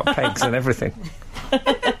 I've got pegs and everything.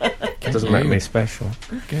 It doesn't make me special.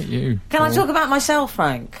 Get you. Can I talk about myself,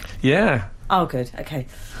 Frank? Yeah. Oh, good. Okay.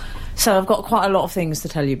 So I've got quite a lot of things to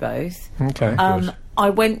tell you both. Okay. I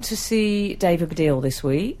went to see David Baddiel this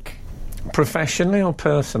week. Professionally or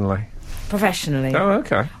personally? Professionally. Oh,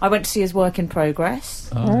 okay. I went to see his work in progress.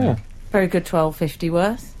 Oh. Very good, 12.50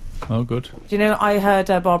 worth. Oh, good. Do you know, I heard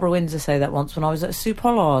Barbara Windsor say that once when I was at a Sue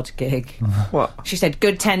Pollard gig. What? She said,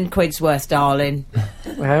 good 10 quid's worth, darling.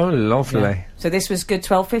 Oh, lovely. Yeah. So this was good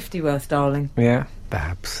 12.50 worth, darling. Yeah.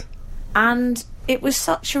 Babs. And it was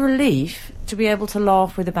such a relief to be able to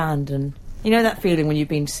laugh with abandon. You know that feeling when you've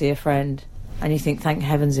been to see a friend and you think, thank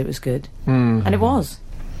heavens it was good. And it was.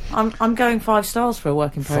 I'm going 5 stars for a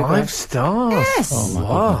work in progress. 5 stars? Yes. Oh, my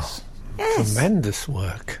goodness. Yes. Tremendous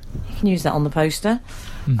work. You can use that on the poster.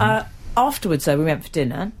 Afterwards, though, we went for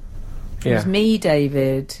dinner. It was me,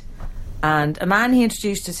 David, and a man he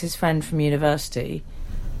introduced as his friend from university.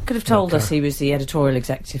 Could have told us he was the editorial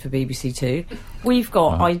executive for BBC Two. We've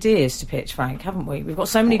got ideas to pitch, Frank, haven't we? We've got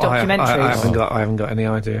so many documentaries. I haven't got any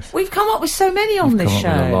ideas. We've come up with so many on this show.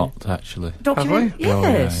 Come up with a lot, actually. Have we?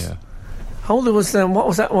 Yes. Yeah. Oh, there was what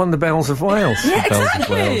was that one? The Bells of Wales. Yeah,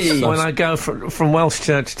 exactly. When I go from Welsh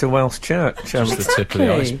church to Welsh church, Just the tip of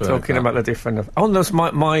the iceberg. talking about the different. Oh, there's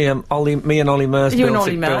me and Ollie Mers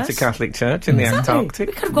built a Catholic church in the Antarctic.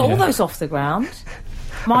 We could have got all those off the ground.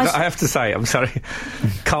 I have to say, I'm sorry,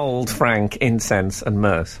 cold, Frank, incense, and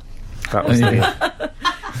Mers. That was the.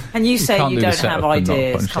 And you say can't you do the don't have setup and not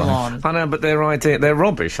ideas. punchline. Come on. I know, but they're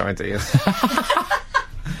rubbish ideas.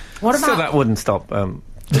 What So about? that wouldn't stop them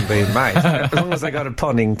being made. As long as they got a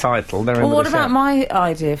punning title, they're in Well, what the about show. my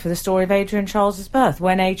idea for the story of Adrian Charles's birth,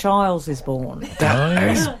 when A. Charles is born? That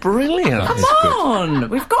is brilliant. Come on,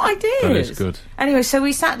 we've got ideas. That is good. Anyway, so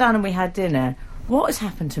we sat down and we had dinner. What has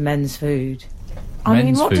happened to men's food? I mean,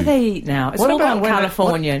 Men's what do food? they eat now? It's What all about gone when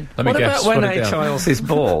Californian. Let me What guess. about when Put it A. down. Charles is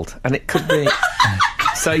bald? And it could be.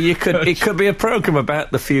 So it could be a programme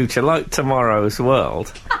about the future, like Tomorrow's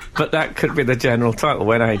World, but that could be the general title,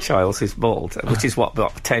 When A. Charles is Bald, which is what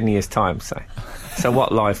 10 years' time, say. So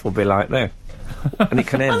what life will be like then? And it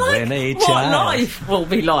can end when A. What Charles... life will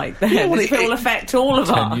be like then? well, it will affect all of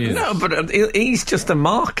 10 us. years. No, but he's just a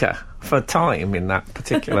marker for time in that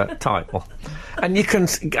particular title. And you can,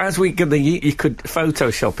 you could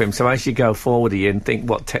Photoshop him, so as you go forward here and think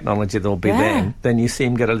what technology there'll be then you see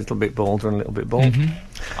him get a little bit balder and a little bit bald.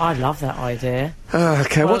 I love that idea.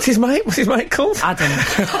 Okay, what's his mate? What's his mate called? Adam.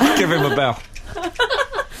 Give him a bell.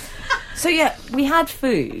 So yeah, we had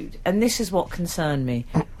food, and this is what concerned me.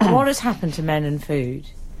 What has happened to men and food?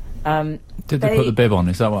 Did they put the bib on?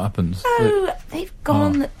 Is that what happens? No, they've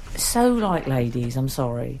gone so like ladies, I'm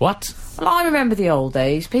sorry. What? Well, I remember the old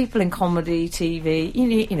days, people in comedy, TV,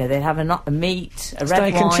 you know, they'd have a meat, a red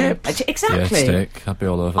Steak and wine. chips. Exactly. Yeah, steak. I'd be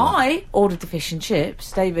all over that. I ordered the fish and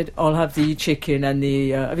chips. David, I'll have the chicken and the...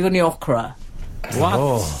 have you got any okra?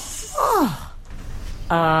 What?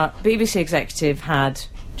 BBC executive had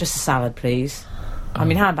just a salad, please. I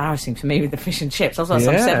mean, how embarrassing for me with the fish and chips. I was like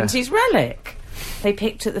some 70s relic. They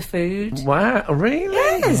picked at the food. Wow, really?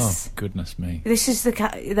 Yes. Oh, goodness me. This is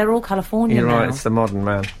they're all Californian You're now. right, it's the modern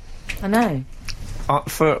man. I know.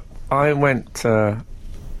 I went out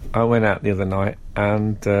the other night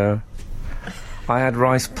and I had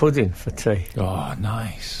rice pudding for tea. Oh,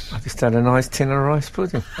 nice. I just had a nice tin of rice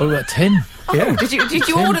pudding. Oh, that tin. Yeah. Did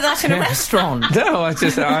you order that in a restaurant? No, I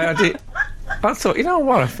did. I thought, you know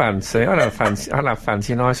what I fancy? I have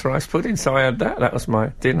fancy nice rice pudding, so I had that. That was my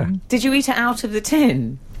dinner. Did you eat it out of the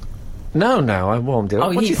tin? No, I warmed it up.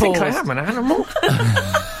 Oh, What do you you think I paused. am, an animal?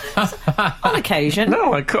 On occasion.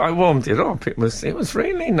 No, I warmed it up. It was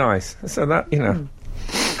really nice. So that, you know,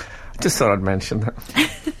 just thought I'd mention that.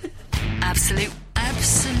 Absolute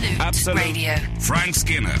Radio. Frank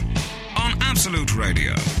Skinner on Absolute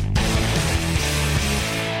Radio.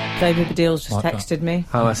 David Baddiel's just Like that. texted me.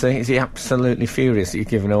 Oh, I see. Is he absolutely furious that you're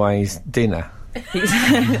giving away his dinner?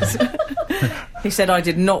 He said I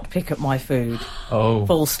did not pick up my food. Oh.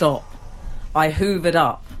 Full stop. I hoovered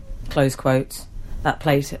up, close quotes, that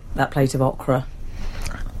plate of okra.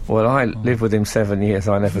 Well, I lived with him 7 years.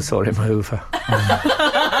 I never saw him hoover.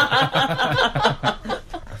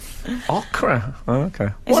 Okra. Oh, okay.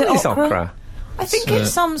 What it is okra? okra? I think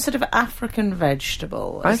it's some sort of African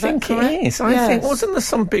vegetable. I Is that think correct? it is. I Yes. think, wasn't there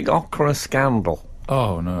some big okra scandal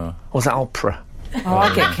Oh, no. Or was that opera? Oh,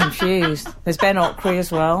 I get confused. There's Ben Ockery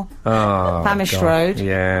as well. Oh, Famished God. Road.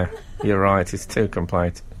 Yeah, you're right. It's too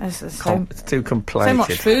complete. It's so It's too completed.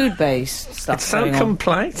 much food-based stuff. It's so going on.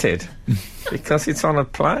 completed because it's on a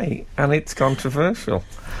play and it's controversial.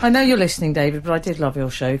 I know you're listening, David, but I did love your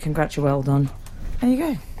show. Well done. There you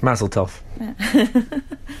go. Mazel tov.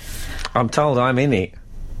 I'm told I'm in it.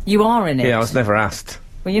 You are in it. Yeah, I was never asked.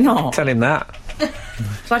 Well, you're not. Tell him that.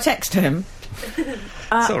 Shall I text him?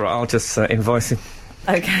 It's all right. I'll just invoice him.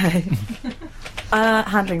 Okay.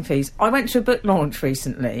 Handling fees. I went to a book launch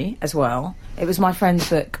recently as well. It was my friend's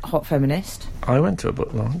book, Hot Feminist. I went to a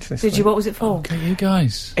book launch this Did week. you? What was it for? Okay, you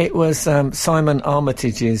guys. It was Simon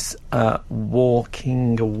Armitage's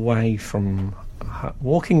Walking Away,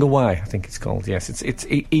 I think it's called. Yes,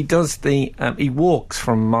 he does the he walks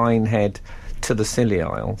from Minehead to the Scilly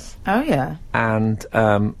Isles, Oh, yeah. and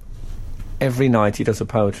every night he does a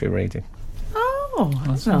poetry reading. Oh,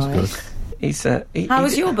 that's sounds nice. good. How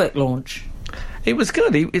was your book launch? It was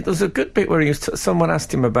good. It was a good bit where someone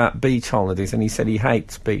asked him about beach holidays, and he said he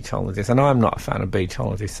hates beach holidays, and I'm not a fan of beach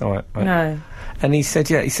holidays. So No. And he said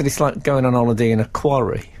it's like going on holiday in a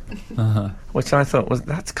quarry, which I thought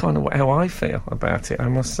that's kind of how I feel about it. I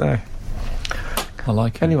must say. I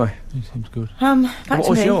like it. Anyway, It seems good. Back what to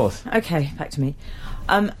was me. yours? Okay, back to me.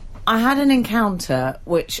 I had an encounter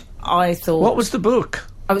which I thought... What was the book?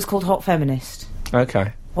 Oh, it's called Hot Feminist.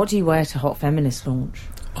 Okay. What do you wear to Hot Feminist launch?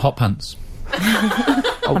 Hot pants.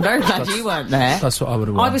 I'm very glad you weren't there. That's what I would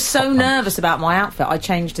have worn. I was so nervous about my outfit, I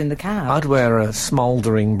changed in the cab. I'd wear a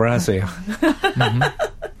smouldering brassiere.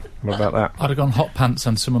 What about that? I'd have gone hot pants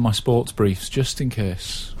and some of my sports briefs, just in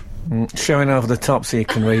case. Showing over the top so you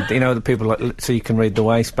can read, the people so you can read the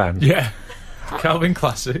waistband. Yeah. Calvin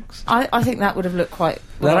Classics. I think that would have looked quite... That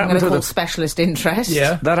What I'm happened going to to call the- specialist interest.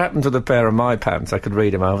 Yeah. That happened with a pair of my pants. I could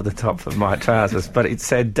read them over the top of my trousers, but it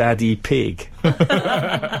said Daddy Pig.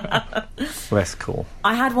 Less cool.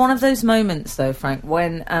 I had one of those moments, though, Frank,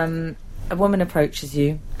 when a woman approaches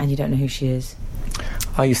you and you don't know who she is.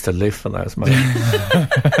 I used to live for those moments.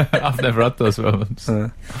 I've never had those moments.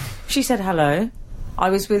 She said hello. I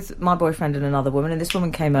was with my boyfriend and another woman, and this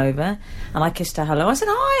woman came over, and I kissed her hello. I said,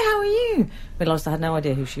 "Hi, how are you?" Realised I had no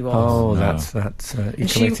idea who she was. Oh, No. that's you And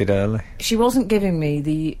she- committed early. She wasn't giving me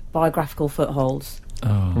the biographical footholds.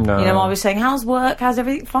 Oh. No. You know, I was saying, "How's work? How's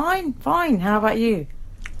everything?" Fine. How about you?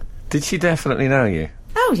 Did she definitely know you?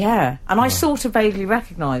 Oh, yeah. And I sort of vaguely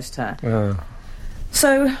recognised her. Oh.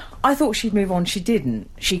 So I thought she'd move on. She didn't.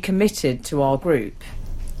 She committed to our group.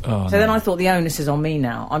 Oh, So then I thought the onus is on me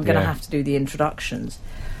now. I'm going to Yeah. have to do the introductions.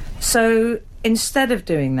 So instead of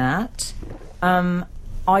doing that,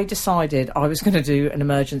 I decided I was going to do an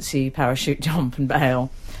emergency parachute jump and bail.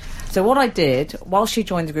 So what I did, while she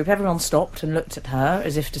joined the group, everyone stopped and looked at her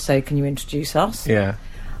as if to say, "Can you introduce us?" Yeah.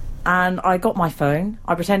 And I got my phone.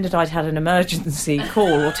 I pretended I'd had an emergency call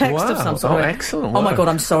or text of Wow. some sort. Oh, I went, excellent "Oh my work." God,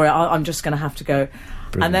 I'm sorry. I'm just going to have to go."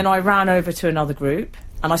 Brilliant. And then I ran over to another group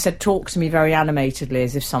and I said, "Talk to me very animatedly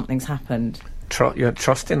as if something's happened." You had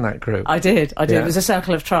trust in that group. I did. Yeah. It was a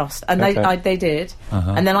circle of trust. And Okay. they did.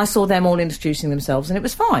 And then I saw them all introducing themselves and it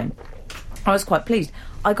was fine. I was quite pleased.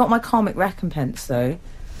 I got my karmic recompense, though,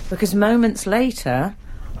 because moments later,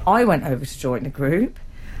 I went over to join the group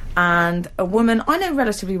and a woman I know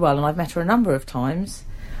relatively well, and I've met her a number of times,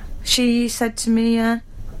 she said to me,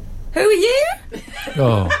 "Who are you?"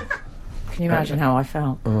 Oh. Can you imagine how I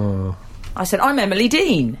felt? Oh. I said, "I'm Emily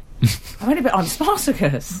Dean." I went a bit, "I'm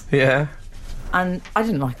Spartacus." Yeah. And I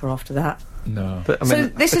didn't like her after that. No. But I So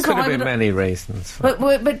mean, this there is could what have I been would- many reasons. For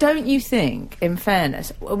But don't you think, in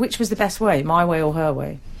fairness, which was the best way, my way or her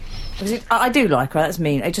way? Because I do like her. That's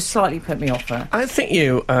mean. It just slightly put me off her. I think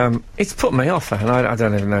you. It's put me off, and I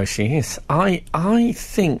don't even know who she is. I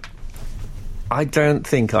think. I don't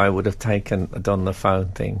think I would have done the phone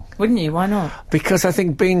thing, Wouldn't you? Why not? because I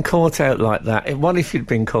think being caught out like that. What if you'd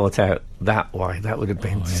been caught out that way? That would have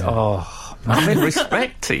been. I mean,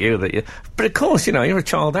 respect to you that you. But of course, you're a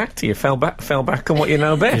child actor. You fell back on what you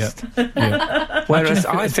know best. Yeah. Whereas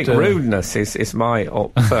Imagine if I it think had, rudeness is my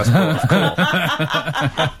first port of call.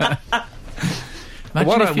 Imagine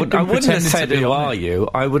What if I you'd wouldn't been have pretending to said, be "Who on are it. you?"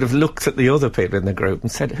 I would have looked at the other people in the group and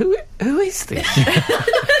said, "Who is this?"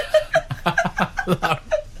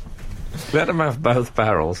 Let them have both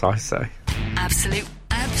barrels, I say. Absolute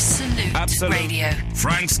Radio.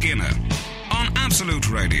 Frank Skinner on Absolute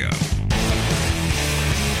Radio.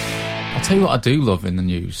 I'll tell you what I do love in the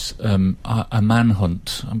news. A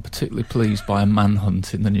manhunt. I'm particularly pleased by a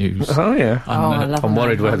manhunt in the news. Oh yeah. Oh, I love I'm a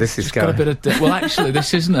worried where manhunt. this is It's got a going. bit of well, actually,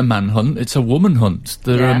 this isn't a manhunt. It's a woman hunt.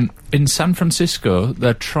 They're Yeah. in San Francisco.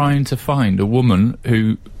 They're trying to find a woman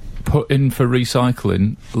who put in for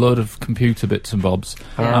recycling a load of computer bits and bobs,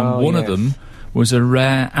 and one of them was a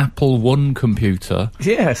rare Apple I computer.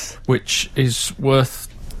 Yes. Which is worth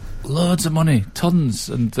loads of money, tons,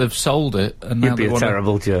 and they've sold it. And now You'd be they a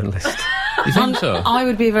terrible journalist. You think so? I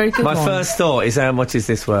would be a very good My one. first thought is, how much is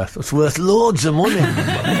this worth? It's worth loads of money.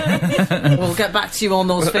 We'll get back to you on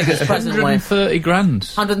those figures presently. 130 grand.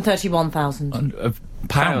 131,000.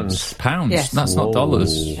 Pounds. Yes. That's not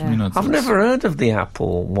dollars. Yeah. You know, I've never heard of the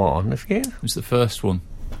Apple One, have you? It was the first one.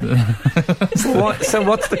 So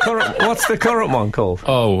what's the current one called?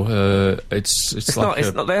 Oh, it's like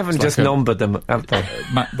It's not. They haven't just numbered them, have they?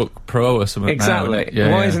 MacBook Pro or something. Exactly. Now, isn't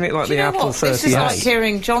it? Why isn't it like Do you the know Apple what? This is 38? like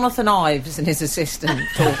hearing Jonathan Ives and his assistant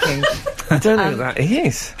talking. I don't know who that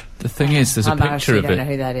is. The thing is, there's a picture of don't know it.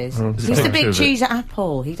 who that is. There's a He's the picture big of cheese at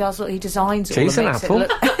Apple. He designs it all. Cheese and makes it apple?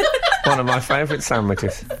 look- One of my favourite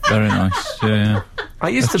sandwiches. Very nice. Yeah. I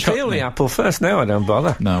used to Chutney. peel the apple first. Now I don't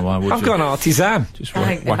bother. No, why would I've you? gone artisan. Just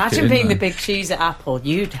Like, whack imagine it in being there. the big cheese at Apple.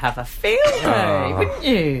 You'd have a field day, wouldn't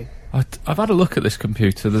you? I've had a look at this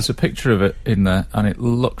computer. There's a picture of it in there, and it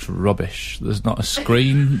looks rubbish. There's not a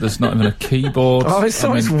screen. There's not even a keyboard. Oh, it's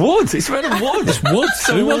wood. It's made of wood. It's wood.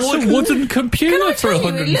 Who wants a wooden computer Can I for tell you,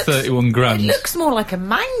 131 grand? It looks more like a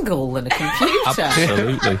mangle than a computer.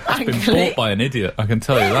 Absolutely. It's been Actually. bought by an idiot, I can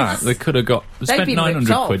tell you that. They could have got... They spent been ripped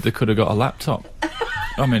 900 off. quid, they could have got a laptop.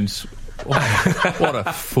 I mean, what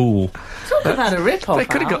a fool. Talk about a rip-off. They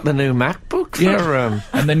could have got the new MacBook for... Yeah.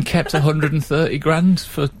 And then kept 130 grand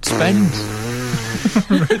for spend.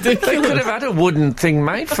 They could have had a wooden thing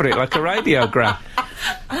made for it, like a radiogram.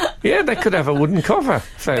 Yeah, they could have a wooden cover.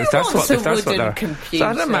 So if that's wants what a they're... wooden So computer?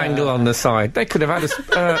 had a mangle on the side. They could have had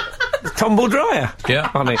a tumble dryer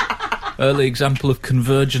on it. Early example of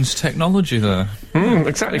convergence technology there.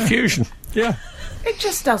 Exactly, fusion. Yeah. It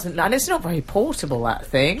just doesn't... And it's not very portable, that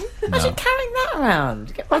thing. Imagine carrying that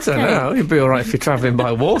around. I don't know. You'd be all right if you're travelling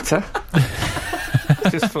by water.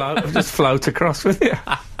 just float across with you.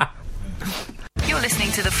 You're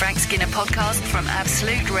listening to the Frank Skinner podcast from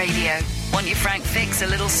Absolute Radio. Want your Frank fix a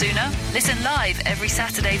little sooner? Listen live every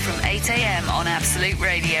Saturday from 8 a.m. on Absolute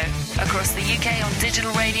Radio. Across the UK on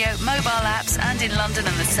digital radio, mobile apps, and in London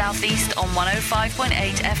and the South East on 105.8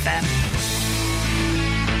 FM.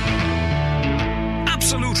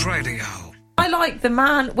 Absolute Radio. I like the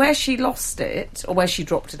man where she lost it, or where she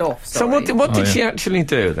dropped it off. So Sorry. what did she actually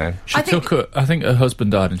do then? I think her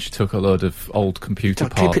husband died and she took a load of old computer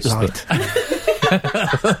parts. Keep it light.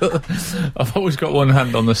 I've always got one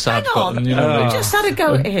hand on the sad Hang on, button, you know. you just had a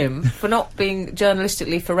go at him for not being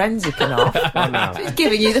journalistically forensic enough. He's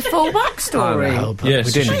giving you the full backstory. I know, but Yes,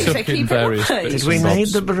 we she didn't. So took keep in it various light. bits Did we and need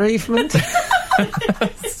bobs. the bereavement?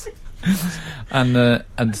 And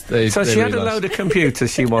they So they she had a realised- load of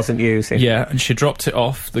computers she wasn't using. Yeah, and she dropped it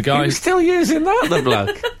off. The He guy... was still using that, the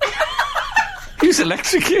bloke. He was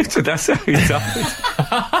electrocuted, that's how he died.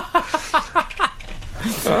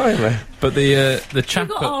 Blimey. But the You chap...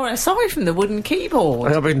 got RSI from the wooden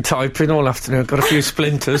keyboard. I've been typing all afternoon, got a few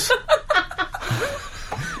splinters.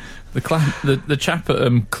 The chap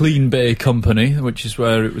at Clean Bay Company, which is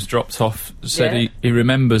where it was dropped off, said Yeah. he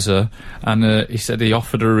remembers her, and he said he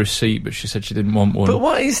offered her a receipt, but she said she didn't want one. But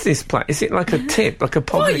what is this place? Is it like a tip, like a What,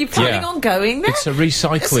 public are you planning Yeah. on going there? It's a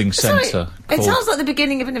recycling Sorry, centre. It called- sounds like the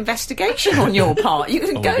beginning of an investigation on your part. You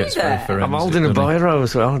can Oh, go it gets very there. forensic, I'm holding a doesn't it? biro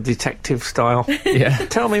as well, detective style. Yeah.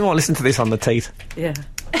 Tell me more, listen to this on the teeth. Yeah.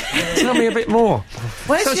 Tell me a bit more.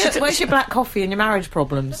 Where's your black coffee and your marriage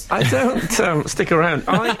problems? I don't stick around.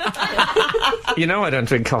 You know I don't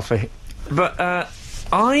drink coffee. But how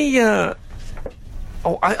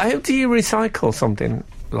do you recycle something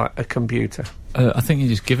like a computer? I think you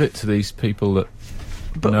just give it to these people that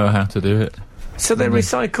know how to do it. So they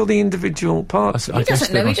recycle the individual parts? I He guess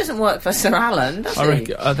doesn't they know. He must- doesn't work for Sir Alan, does I he?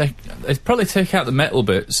 reckon they probably take out the metal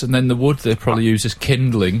bits, and then the wood they probably use as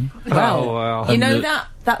kindling. Oh, well. You And know the-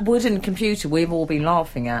 that wooden computer we've all been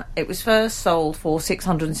laughing at? It was first sold for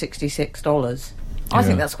 $666. I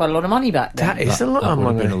think that's quite a lot of money back then. That is a lot that of would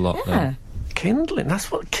have money. been a lot. Yeah. Then. Kindling,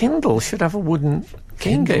 that's what Kindle should have a wooden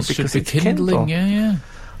thing Kindle because should be it's kindling. Kindle. Yeah.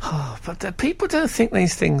 But people don't think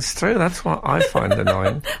these things through. That's what I find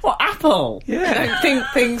annoying. What, Apple? Yeah. They don't think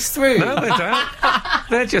things through. No, they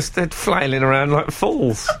don't. they're flailing around like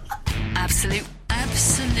fools. Absolute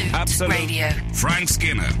Radio. Frank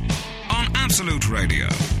Skinner on Absolute Radio.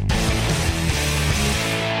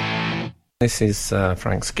 This is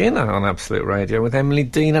Frank Skinner on Absolute Radio with Emily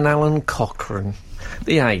Dean and Alan Cochrane,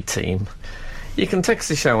 the A-Team. You can text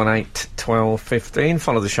the show on 8 12 15,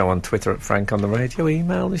 follow the show on Twitter at Frank on the Radio,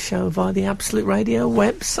 email the show via the Absolute Radio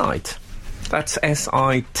website. That's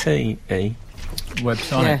SITE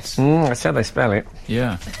website. Yes. That's how they spell it.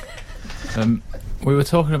 Yeah. We were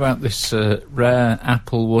talking about this rare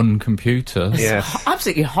Apple One computer. Yes.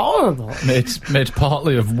 Absolutely horrible. Made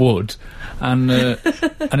partly of wood, and it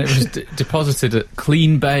was deposited at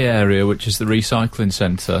Clean Bay Area, which is the recycling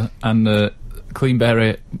centre, and Clean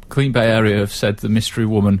Bay Area have said the mystery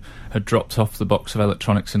woman had dropped off the box of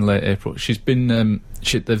electronics in late April. She's been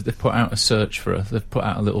they've put out a search for her. They've put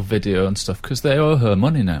out a little video and stuff because they owe her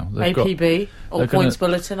money now. APB or Points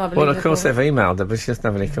Bulletin, I believe. Well, of course they've emailed her, but she doesn't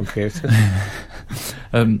have any computers.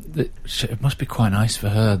 It must be quite nice for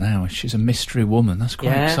her now. She's a mystery woman. That's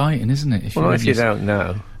quite exciting, isn't it? If you don't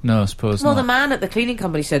know. No, I suppose Well, not. the man at the cleaning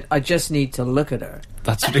company said, I just need to look at her.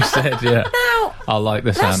 That's what he said, yeah. Now, I like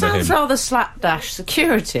the that sound of him. sounds rather slapdash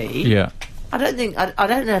security. Yeah. I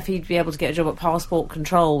don't know if he'd be able to get a job at passport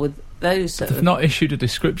control with those sort They've of... not issued a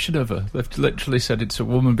description of her. They've literally said it's a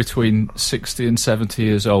woman between 60 and 70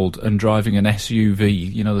 years old and driving an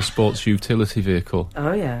SUV, you know, the sports utility vehicle.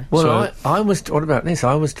 Oh, yeah. Well, I was... What about this?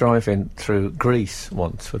 I was driving through Greece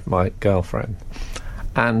once with my girlfriend,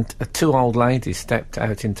 and two old ladies stepped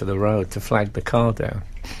out into the road to flag the car down.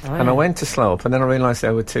 Oh, And I went to slow up, and then I realised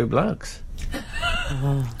there were two blokes.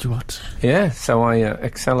 What? Yeah, so I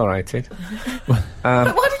accelerated. But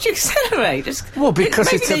why did you accelerate? Well, because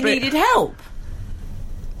maybe it's a they bit... needed help.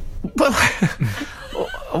 Well,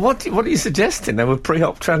 what are you suggesting? They were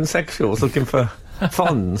pre-op transsexuals looking for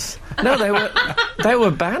funds? No, they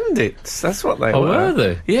were bandits. That's what they were. Oh, were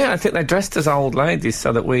they? Yeah, I think they dressed as old ladies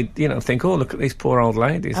so that we'd, think, oh, look at these poor old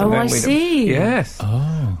ladies. Oh, I see. Yes.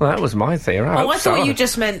 Oh. Well, that was my theory. I thought you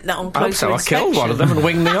just meant that on I hope closer so. I killed one of them and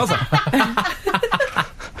winged the other.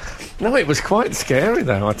 No, it was quite scary,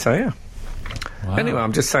 though, I tell you. Wow. Anyway,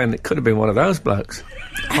 I'm just saying it could have been one of those blokes.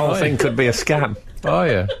 The whole thing could be a scam. Oh,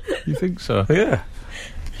 yeah. You think so? Yeah.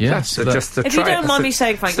 Yes. That's just the If you don't mind me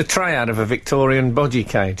saying, it's Frank, the triad of a Victorian budgie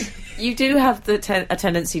cage. you do have a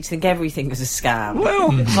tendency to think everything is a scam.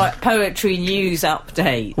 Well, Like poetry news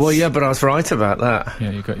updates. well, yeah, but I was right about that. Yeah,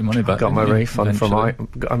 you got your money back. Got my didn't you, refund from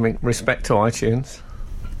eventually? respect to iTunes.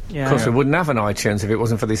 Yeah. Of course, we wouldn't have an iTunes if it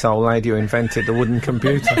wasn't for this old lady who invented the wooden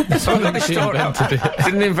computer. So I've got this She story. invented it.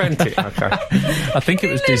 Didn't invent it. Okay. I think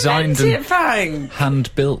it was designed and Frank.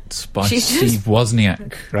 hand-built by She's Steve just-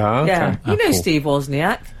 Wozniak. Right, okay. Yeah, you know Apple. Steve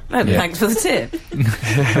Wozniak. No, Yeah. thanks for the tip.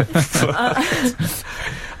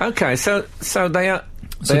 Okay, so they are.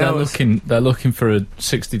 So they're looking for a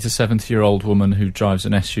 60 to 70-year-old woman who drives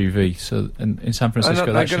an SUV. So in San Francisco,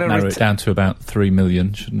 they're that should gonna narrow it down to about 3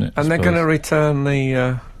 million, shouldn't it? And they're going to return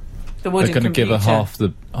the. The wooden They're going to give her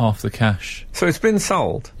computer. half the cash. So it's been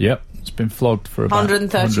sold. Yep, it's been flogged for about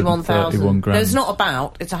 131,000. 131 grand. There's not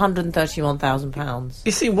about. It's £131,000.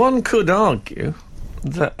 You see, one could argue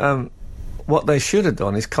that what they should have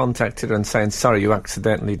done is contacted her and saying, sorry, you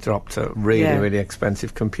accidentally dropped a really, Yeah. really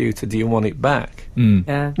expensive computer. Do you want it back?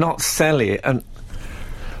 Yeah. Not sell it. And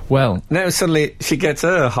Well, now suddenly she gets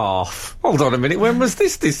her half. Hold on a minute, when was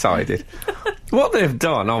this decided? What they've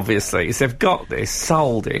done, obviously, is they've got this,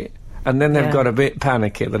 sold it, and then they've Yeah. got a bit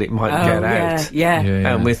panicky that it might get out. Yeah.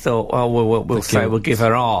 yeah. And we thought, well, we'll say guilt. we'll give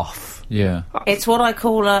her half. Yeah. It's what I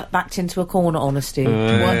call backed into a corner honesty.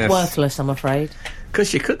 Yes. Worthless, I'm afraid.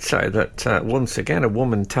 Because you could say that, once again, a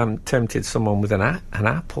woman tempted someone with an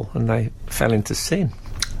apple, and they fell into sin.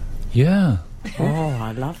 Yeah. Oh,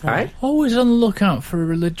 I love that. Eh? Always on the lookout for a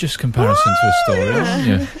religious comparison to a story, aren't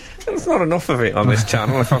you? There's not enough of it on this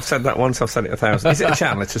channel. If I've said that once, I've said it 1,000. Is it a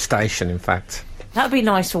channel? It's a station, in fact. That would be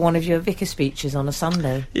nice for one of your vicar speeches on a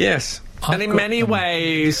Sunday. Yes. I've And in got many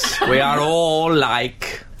ways, we are all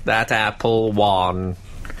like that apple one.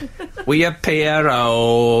 We appear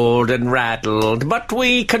old and rattled, but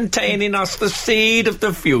we contain in us the seed of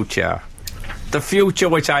the future. The future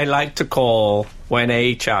which I like to call when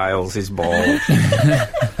A. Childs is born.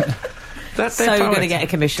 That's So their you're going to poet. get a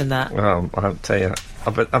commission that. Well, I'll tell you. I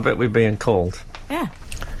bet we're being called. Yeah.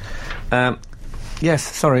 Yes,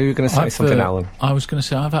 sorry, you were going to say something, Alan. I was going to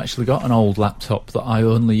say I've actually got an old laptop that I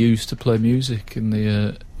only use to play music in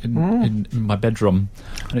the in my bedroom,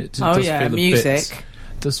 and it Oh, does yeah, feel music.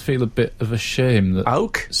 does feel a bit of a shame that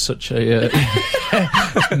Oak? such a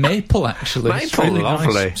maple actually. It's Maple, really nice,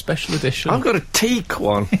 lovely. special edition. I've got a teak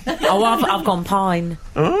one. Oh, I've gone pine.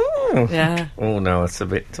 Oh. Yeah. Oh, no, it's a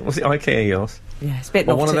bit... Was it IKEA, yours? Yeah, it's a bit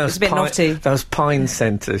Well, naughty. one of It's a bit naughty. those pine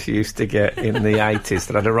centres you used to get in the 80s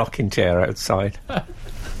that had a rocking chair outside.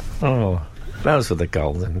 Oh, those were the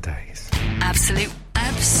golden days. Absolute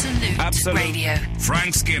Radio.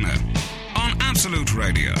 Frank Skinner on Absolute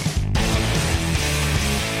Radio.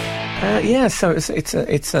 Yeah, so it's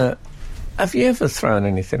a Have you ever thrown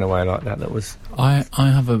anything away like that was... I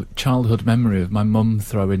have a childhood memory of my mum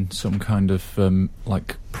throwing some kind of,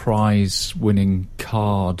 like, prize-winning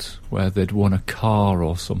card where they'd won a car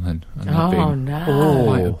or something. And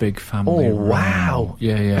quite a big family. Oh, wow.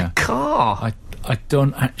 Yeah. A car? I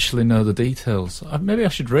don't actually know the details. Maybe I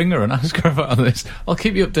should ring her and ask her about this. I'll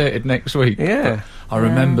keep you updated next week. Yeah. I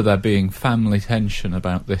remember there being family tension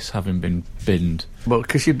about this having been binned. Well,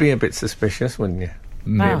 because you'd be a bit suspicious, wouldn't you?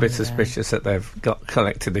 Be a bit suspicious that they've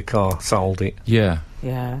collected the car, sold it. Yeah,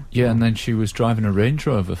 and then she was driving a Range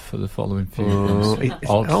Rover for the following few months.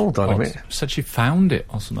 Hold on a minute. Said she found it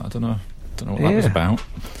or something. I don't know what that was about.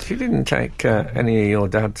 She didn't take any of your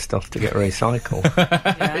dad's stuff to get recycled.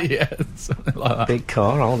 Yeah, something like that. Big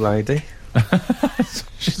car, old lady.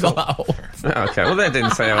 She's not that old. Okay, well, they didn't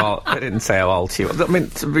say how old she was. I mean,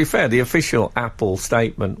 to be fair, the official Apple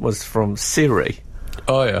statement was from Siri.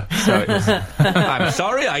 Oh, yeah. So it was, I'm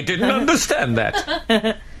sorry, I didn't understand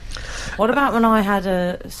that. What about when I had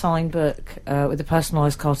a signed book with a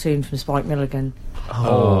personalised cartoon from Spike Milligan?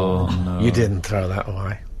 Oh, no. You didn't throw that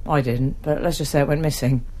away. I didn't, but let's just say it went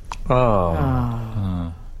missing.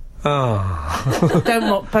 Oh.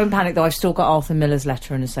 Don't panic, though. I've still got Arthur Miller's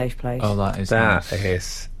letter in a safe place. Oh, that is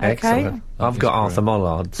excellent. I've got Arthur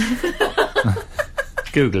Mollard's.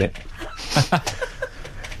 Google it.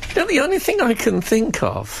 The only thing I can think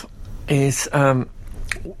of is, do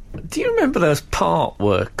you remember those part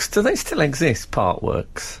works? Do they still exist, part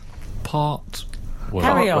works?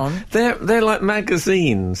 Carry on. They're like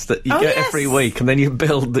magazines that you get every week, and then you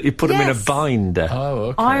put them in a binder. Oh,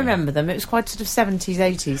 okay. I remember them. It was quite sort of 70s,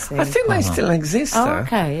 80s thing. I think they still exist, though. Oh,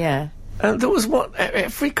 okay, yeah. There was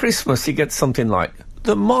every Christmas you get something like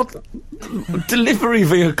the delivery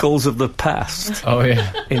vehicles of the past. Oh,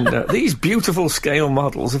 yeah. In these beautiful scale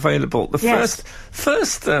models available. The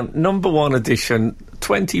first number one edition,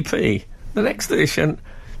 20p. The next edition,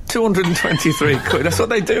 223 quid. That's what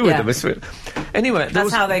they do with them. Anyway,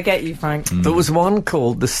 that's how they get you, Frank. There was one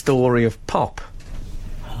called The Story of Pop.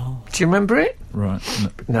 Oh. Do you remember it? Right.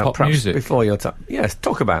 No, pop perhaps music. Before your time. Yes,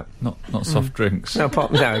 talk about. Not soft drinks. No,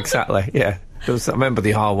 pop. No, exactly. Yeah. I remember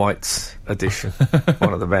the R. White's edition,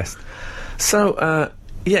 one of the best. So,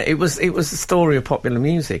 it was the story of popular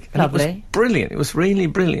music. And Lovely. It was brilliant. It was really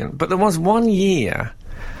brilliant. But there was one year,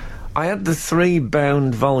 I had the 3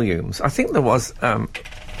 bound volumes. I think there was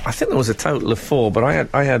a total of 4, but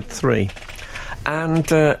I had 3.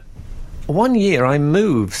 And one year I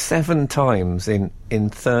moved 7 times in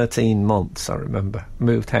 13 months, I remember.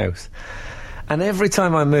 Moved house. And every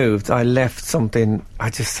time I moved, I left something. I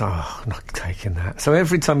just thought, I'm not taking that. So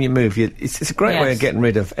every time you move, it's a great way of getting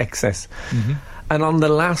rid of excess. Mm-hmm. And on the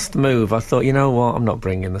last move, I thought, you know what, I'm not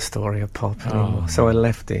bringing the story of pop anymore. So I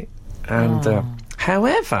left it. And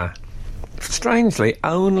however, strangely,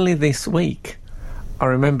 only this week, I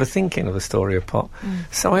remember thinking of the story of pop.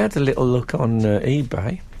 So I had a little look on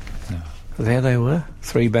eBay. No. There they were,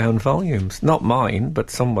 3 bound volumes. Not mine, but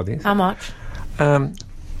somebody's. How much?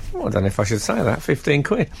 Well, I don't know if I should say that. 15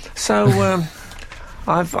 quid. So,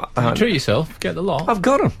 I've... you treat yourself. Get the lot. I've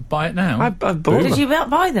got them. Buy it now. I've bought them. Did you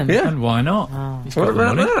buy them? Yeah. And why not? What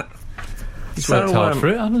about that? He's worked hard for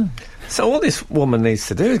it, hasn't he? So all this woman needs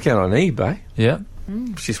to do is get on eBay. Yeah.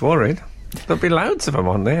 She's worried. There'll be loads of them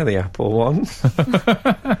on there, the Apple ones.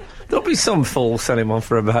 There'll be some fool selling one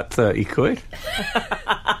for about 30 quid.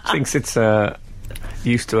 Thinks it's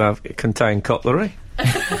used to contain cutlery.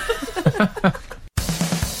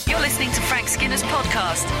 You're listening to Frank Skinner's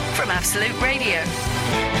podcast from Absolute Radio.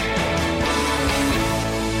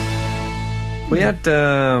 We had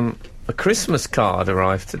a Christmas card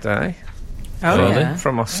arrive today. Oh, yeah.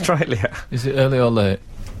 From Australia. Is it early or late?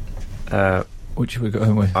 Which are we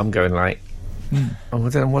going with? I'm going late. Oh, I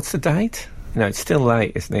don't know, what's the date? No, it's still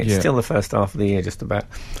late, isn't it? It's still the first half of the year, just about.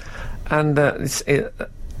 And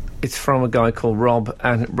it's from a guy called Rob,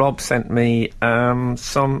 and Rob sent me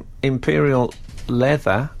some Imperial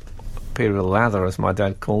leather, as my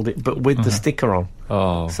dad called it, but with the sticker on.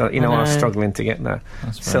 Oh. So, I was struggling to get that.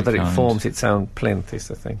 So that kind. It forms its own plinth, is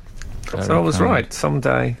the thing. Very so I was kind. right.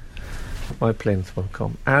 Someday my plinth will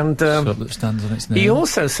come. And sub that stands on its name. he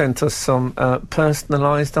also sent us some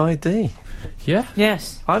personalised ID. Yeah?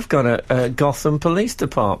 Yes. I've got a Gotham Police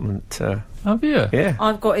Department. Have you? Yeah.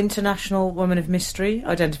 I've got International Woman of Mystery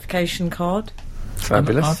identification card.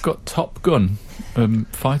 Fabulous. I've got Top Gun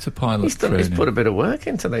fighter pilot training. He's put a bit of work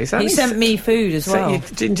into these. He sent me food as well. Sent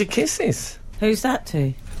you ginger kisses. Who's that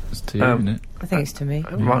to? It's to you, isn't it? I think it's to me.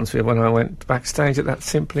 It reminds me of when I went backstage at that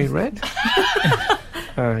Simply Red.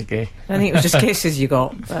 Okay. I think it was just kisses you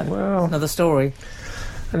got. Well, another story.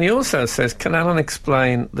 And he also says, can Alan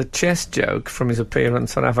explain the chess joke from his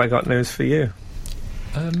appearance on Have I Got News for You?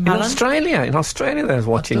 In Australia, they're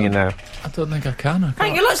watching you now. I don't think I can.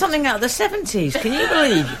 Frank, you look something out of the 70s. Can you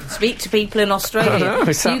believe you can speak to people in Australia? I know,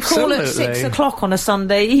 it's you call at 6 o'clock on a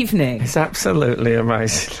Sunday evening. It's absolutely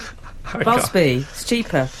amazing. Busby, it's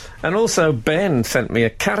cheaper. And also Ben sent me a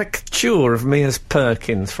caricature of me as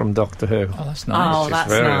Perkins from Doctor Who. Oh, that's nice. Oh,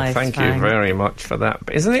 that's nice. Thank you very much for that.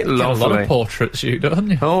 Isn't it lovely? You get a lot of portraits, you,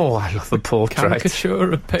 don't you? Oh, I love the portrait.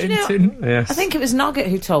 Caricature of painting. Yes. I think it was Nugget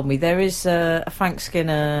who told me there is a Frank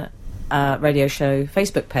Skinner radio show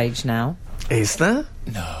Facebook page now. Is there?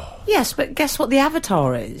 No. Yes, but guess what the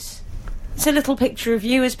avatar is? It's a little picture of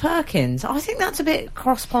you as Perkins. I think that's a bit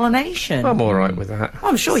cross-pollination. I'm all right with that.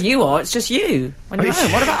 I'm sure you are. It's just you. When you're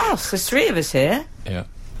home. What about us? There's 3 of us here. Yeah.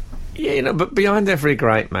 Yeah, you know, but behind every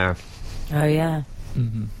great man. Oh, yeah.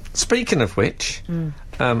 Mm-hmm. Speaking of which,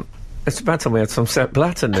 it's about time we had some Sepp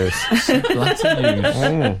Blatter news. Sepp Blatter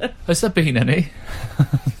news. Has there been any?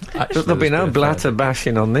 There'll be no Blatter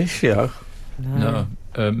bashing on this show. No.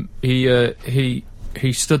 He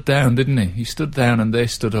stood down, didn't he? He stood down and they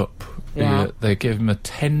stood up. Yeah. They gave him a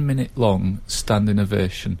 10-minute long standing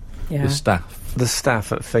ovation. Yeah. The staff. The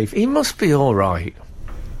staff at FIFA. He must be all right.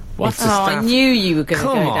 What? I knew you were going to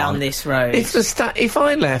go down this road. If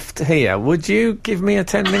I left here, would you give me a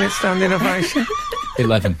 10-minute standing ovation?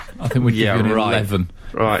 11. I think we'd give you an 11.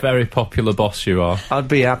 Right. Very popular boss you are. I'd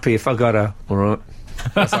be happy if I got a... All right.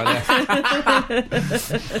 As I left.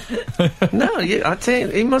 No, I tell you,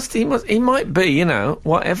 he might be, you know,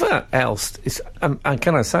 whatever else. And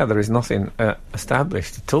can I say there is nothing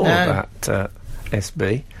established at all about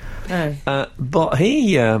SB. No. But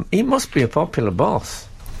he must be a popular boss.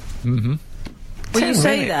 Mm-hmm. Well, you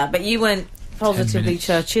say that, but you went positively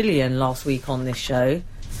Churchillian last week on this show.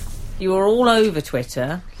 You were all over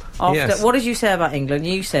Twitter. Yes. What did you say about England?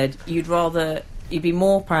 You said you'd be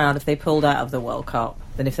more proud if they pulled out of the World Cup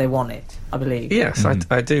than if they won it, I believe. Yes,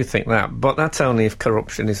 I do think that. But that's only if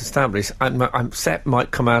corruption is established. Sepp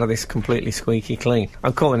might come out of this completely squeaky clean.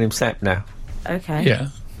 I'm calling him Sepp now. Okay. Yeah.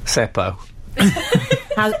 Seppo.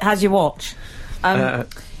 How's your watch? Who's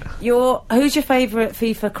your favourite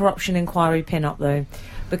FIFA corruption inquiry pin-up, though?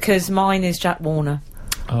 Because mine is Jack Warner.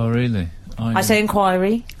 Oh, really? I say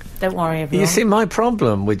inquiry. Don't worry, everyone. You see, my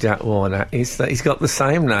problem with Jack Warner is that he's got the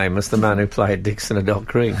same name as the man who played Dixon and Doc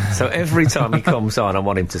Green. So every time he comes on, I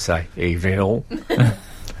want him to say, "Evil."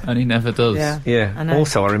 And he never does. Yeah. I know.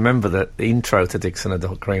 Also, I remember the intro to Dixon and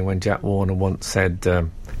Doc Green when Jack Warner once said,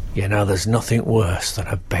 you know, there's nothing worse than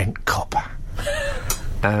a bent copper.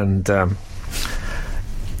 And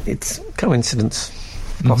it's coincidence,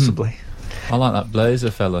 possibly. I like that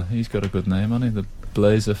Blazer fella. He's got a good name, hasn't he? The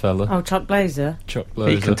Blazer fella. Oh, Chuck Blazer. Chuck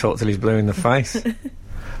Blazer. He can talk till he's blue in the face.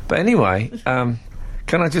 But anyway,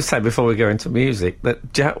 can I just say before we go into music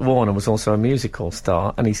that Jack Warner was also a musical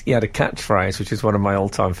star, and he had a catchphrase which is one of my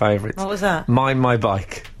all-time favourites. What was that? Mind my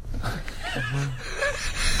bike.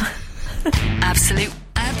 Absolute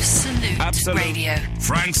Radio.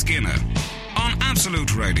 Frank Skinner on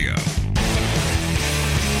Absolute Radio.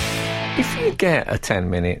 If you get a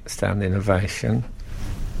 10-minute standing ovation,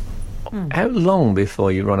 how long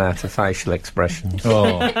before you run out of facial expressions?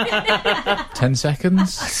 Oh. 10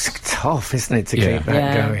 seconds? It's tough, isn't it, to keep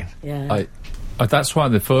that going? Yeah. That's why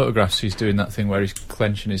the photographs he's doing that thing where he's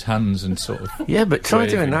clenching his hands and sort of... Yeah, but try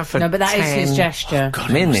waving. doing that for No, but that is his gesture.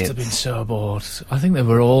 God, he must have been so bored. I think they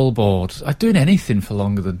were all bored. Doing anything for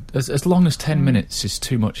longer than... As long as 10 minutes is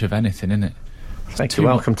too much of anything, isn't it? Thank you,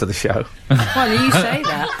 welcome to the show. Well, you say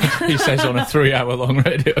that. He says on a 3-hour-long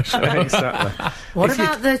radio show. Exactly. What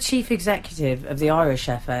about the chief executive of the Irish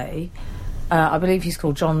FA? I believe he's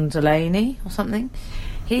called John Delaney or something.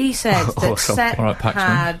 He said that Sepp All right,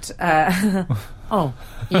 Paxman. had... oh,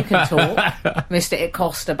 you can talk. Mr. It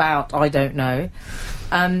cost about, I don't know.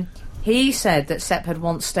 He said that Sepp had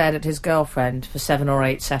once stared at his girlfriend for 7 or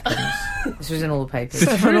 8 seconds. This was in all the papers.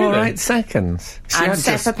 7 or 8 seconds. And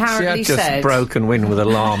Sepp apparently she had said... just broken wind with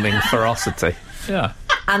alarming ferocity. Yeah.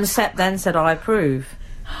 And Sepp then said, I approve.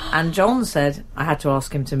 And John said, I had to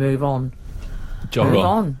ask him to move on. Jog Move on.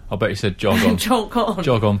 on. I bet he said jog on. Jog on.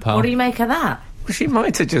 Jog on, pal. What do you make of that? Well, she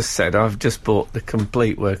might have just said, I've just bought the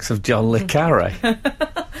complete works of John le Carré.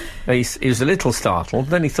 He was a little startled,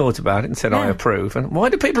 then he thought about it and said, I approve. And why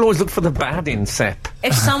do people always look for the bad in Sepp?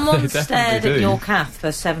 If someone stared definitely at do. your cath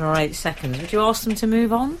for 7 or 8 seconds, would you ask them to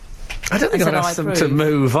move on? I don't think I I'd said, ask I them to approve.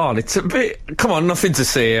 move on. It's a bit... Come on, nothing to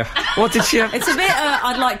see here. What did she have? It's a bit,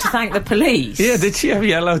 I'd like to thank the police. Yeah, did she have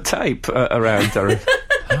yellow tape around her?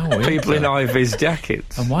 Oh, weird. People in Ivy's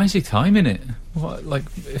jackets. And why is he timing it? What, like,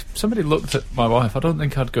 if somebody looked at my wife, I don't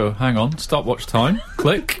think I'd go, hang on, stopwatch time,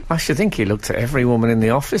 click. I should think he looked at every woman in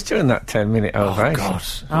the office during that 10-minute ovation. God.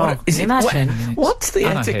 Oh, Is it, imagine. what's the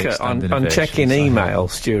And I hate etiquette on standing checking ovations,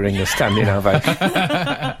 emails during a standing ovation?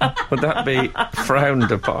 Would that be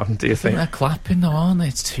frowned upon, do you think? They're clapping though, aren't they?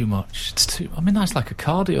 It's too much. I mean, that's like a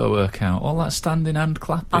cardio workout, all that standing and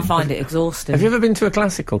clapping. I find it exhausting. Have you ever been to a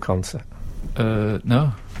classical concert?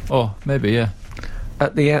 No. Oh, maybe, yeah.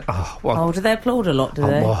 At the end... Oh, well, Oh, do they applaud a lot, do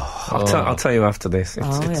they? I'll tell you after this.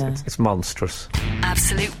 It's monstrous.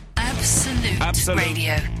 Absolute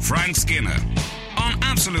Radio. Frank Skinner on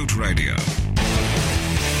Absolute Radio.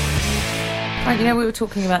 Right, you know, we were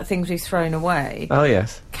talking about things we've thrown away. Oh,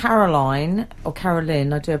 yes. Caroline, or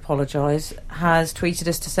Carolyn, I do apologise, has tweeted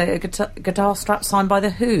us to say a guitar strap signed by The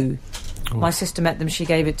Who. Oh. My sister met them, she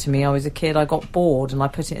gave it to me. I was a kid, I got bored and I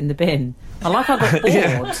put it in the bin. I got bored.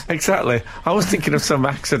 Yeah, exactly. I was thinking of some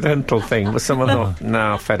accidental thing, but someone thought,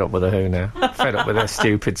 nah, fed up with The Who now. Fed up with their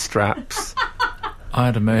stupid straps. I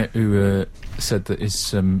had a mate who said that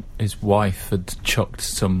his wife had chucked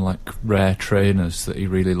some, like, rare trainers that he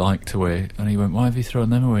really liked away, and he went, why have you thrown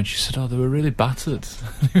them away? And she said, oh, they were really battered.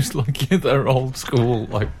 And he was like, yeah, they're old school,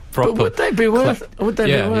 like, proper... But would they be worth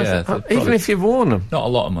it? Even if you've worn them? Not a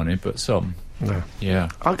lot of money, but some. No. Yeah.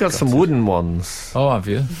 I got some wooden ones. Oh, have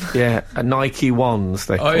you? Yeah, Nike ones,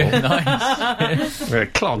 they call. Oh, yeah, nice. They're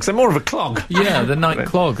clogs. They're more of a clog. Yeah, the Nike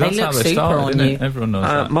clog. That's how they started, isn't it? Everyone knows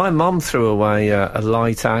that. My mum threw away a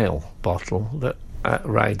light ale bottle that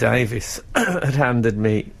Ray Davis had handed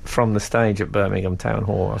me from the stage at Birmingham Town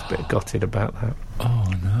Hall. I was a bit gutted about that.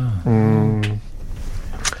 Oh, no.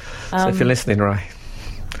 So if you're listening, Ray.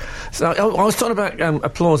 So I was talking about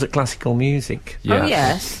applause at classical music. Yeah. Oh,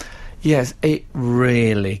 yes. Yes, it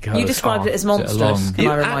really goes You described on. it as monstrous, can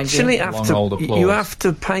I remind you? You have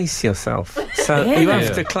to pace yourself. So you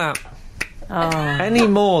have to clap. Oh. Any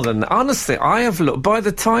more than that. Honestly, I have looked. By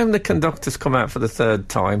the time the conductors come out for the third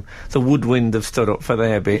time, the woodwind have stood up for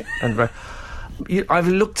their bit, and I've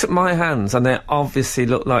looked at my hands, and they obviously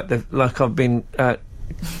look like I've been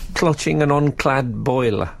clutching an unclad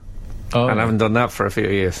boiler. Oh. And I haven't done that for a few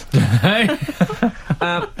years.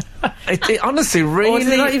 It honestly really... Or is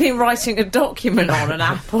it like you've been writing a document on an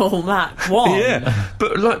Apple Mac 1? Yeah,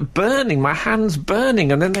 but like burning, my hands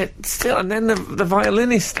burning, and then the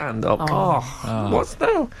violinists stand up. What's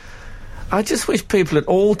that? I just wish people had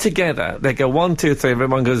all together, they go 1, 2, 3,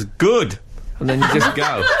 everyone goes, good! And then you just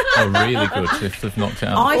go. Oh, really good if they've knocked it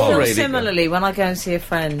out. I feel really similarly when I go and see a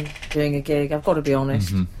friend doing a gig, I've got to be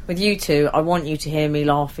honest. With you two, I want you to hear me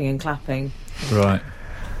laughing and clapping. Right.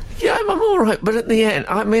 Yeah, I'm all right, but at the end,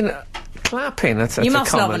 I mean, clapping, that's You a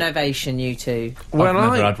must common... love an ovation, you two. Well,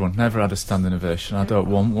 I've never had one. Never had a standing ovation. I don't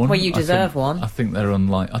want one. Well, you deserve one. I think they're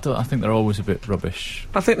I think they're always a bit rubbish.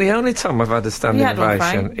 I think the only time I've had a standing had one,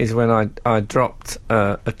 ovation Frank? is when I dropped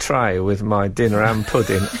a tray with my dinner and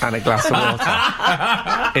pudding and a glass of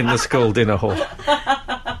water in the school dinner hall.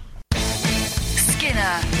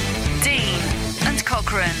 Skinner, Dean and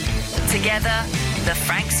Cochrane. Together, The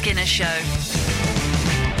Frank Skinner Show.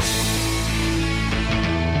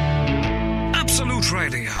 Absolute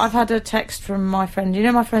Radio. I've had a text from my friend. You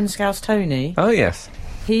know my friend Scouse Tony? Oh, yes.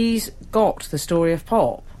 He's got the story of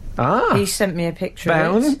Pop. Ah. He sent me a picture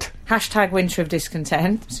Bound? of it. Hashtag Winter of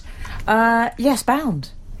Discontent. Yes,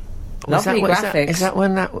 Bound. Lovely graphics. Is that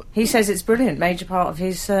when that... He says it's brilliant, major part of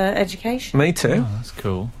his education. Me too. Oh, that's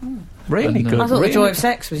cool. Really And, good. I thought really The Joy of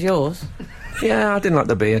Sex was yours. Yeah, I didn't like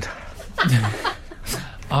the beard.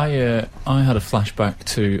 I had a flashback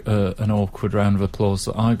to an awkward round of applause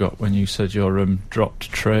that I got when you said your dropped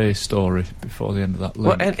tray story before the end of that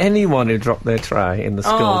link. Well, anyone who dropped their tray in the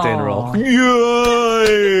school dinner hall.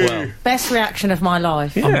 Yay! Well, Best reaction of my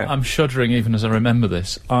life. Yeah. I'm shuddering even as I remember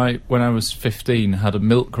this. When I was 15, had a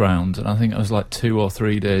milk round, and I think I was like 2 or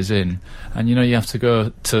 3 days in. And you know, you have to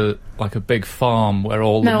go to like a big farm where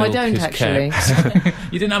all the milk I don't is actually.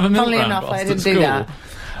 kept. You didn't have a milk Funnily round enough, whilst I at didn't do school. that.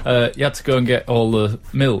 You had to go and get all the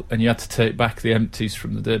milk, and you had to take back the empties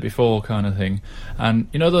from the day before, kind of thing. And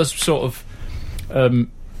you know those sort of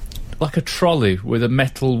like a trolley with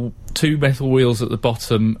two metal wheels at the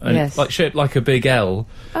bottom, and Yes. like shaped like a big L.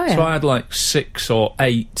 Oh, yeah. So I had like 6 or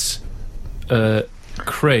 8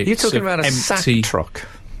 crates. You're talking of about a empty sack truck.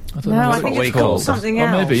 I don't No, know I what think we it's called called something Or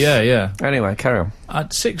else. maybe, yeah. Anyway, carry on. I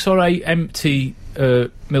had 6 or 8 empty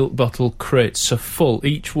milk bottle crates, so full,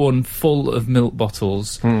 each one full of milk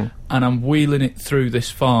bottles, and I'm wheeling it through this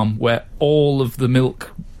farm where all of the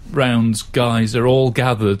milk rounds guys are all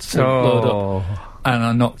gathered to load up, and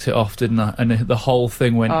I knocked it off, didn't I? And the whole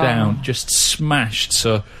thing went down, just smashed,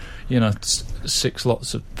 so 6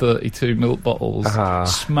 lots of 32 milk bottles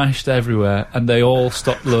smashed everywhere, and they all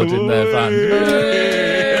stopped loading their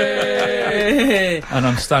van. And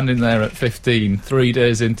I'm standing there at 15, 3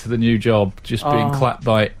 days into the new job, just being clapped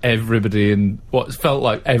by everybody in what felt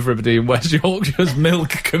like everybody in West Yorkshire's milk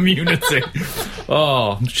community.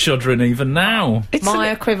 I'm shuddering even now. It's my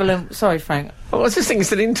equivalent. Sorry, Frank. Well, I just think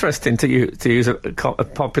it's interesting to use a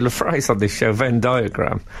popular phrase on this show, Venn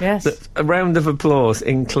diagram. Yes. That a round of applause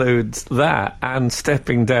includes that and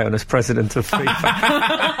stepping down as president of FIFA.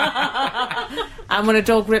 And when a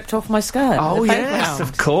dog ripped off my skirt. Oh, yes,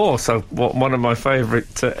 of course. One of my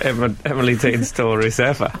favourite Emily Dean stories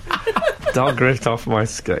ever. Dog ripped off my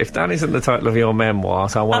skirt. If that isn't the title of your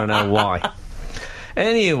memoirs, I want to know why.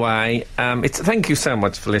 Anyway, thank you so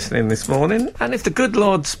much for listening this morning. And if the good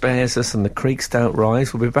Lord spares us and the creeks don't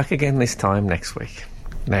rise, we'll be back again this time next week.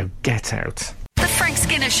 Now, get out. The Frank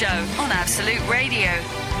Skinner Show on Absolute Radio.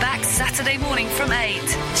 Back Saturday morning from 8.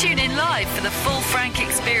 Tune in live for the full Frank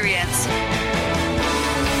experience.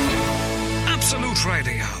 Absolute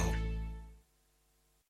Radio.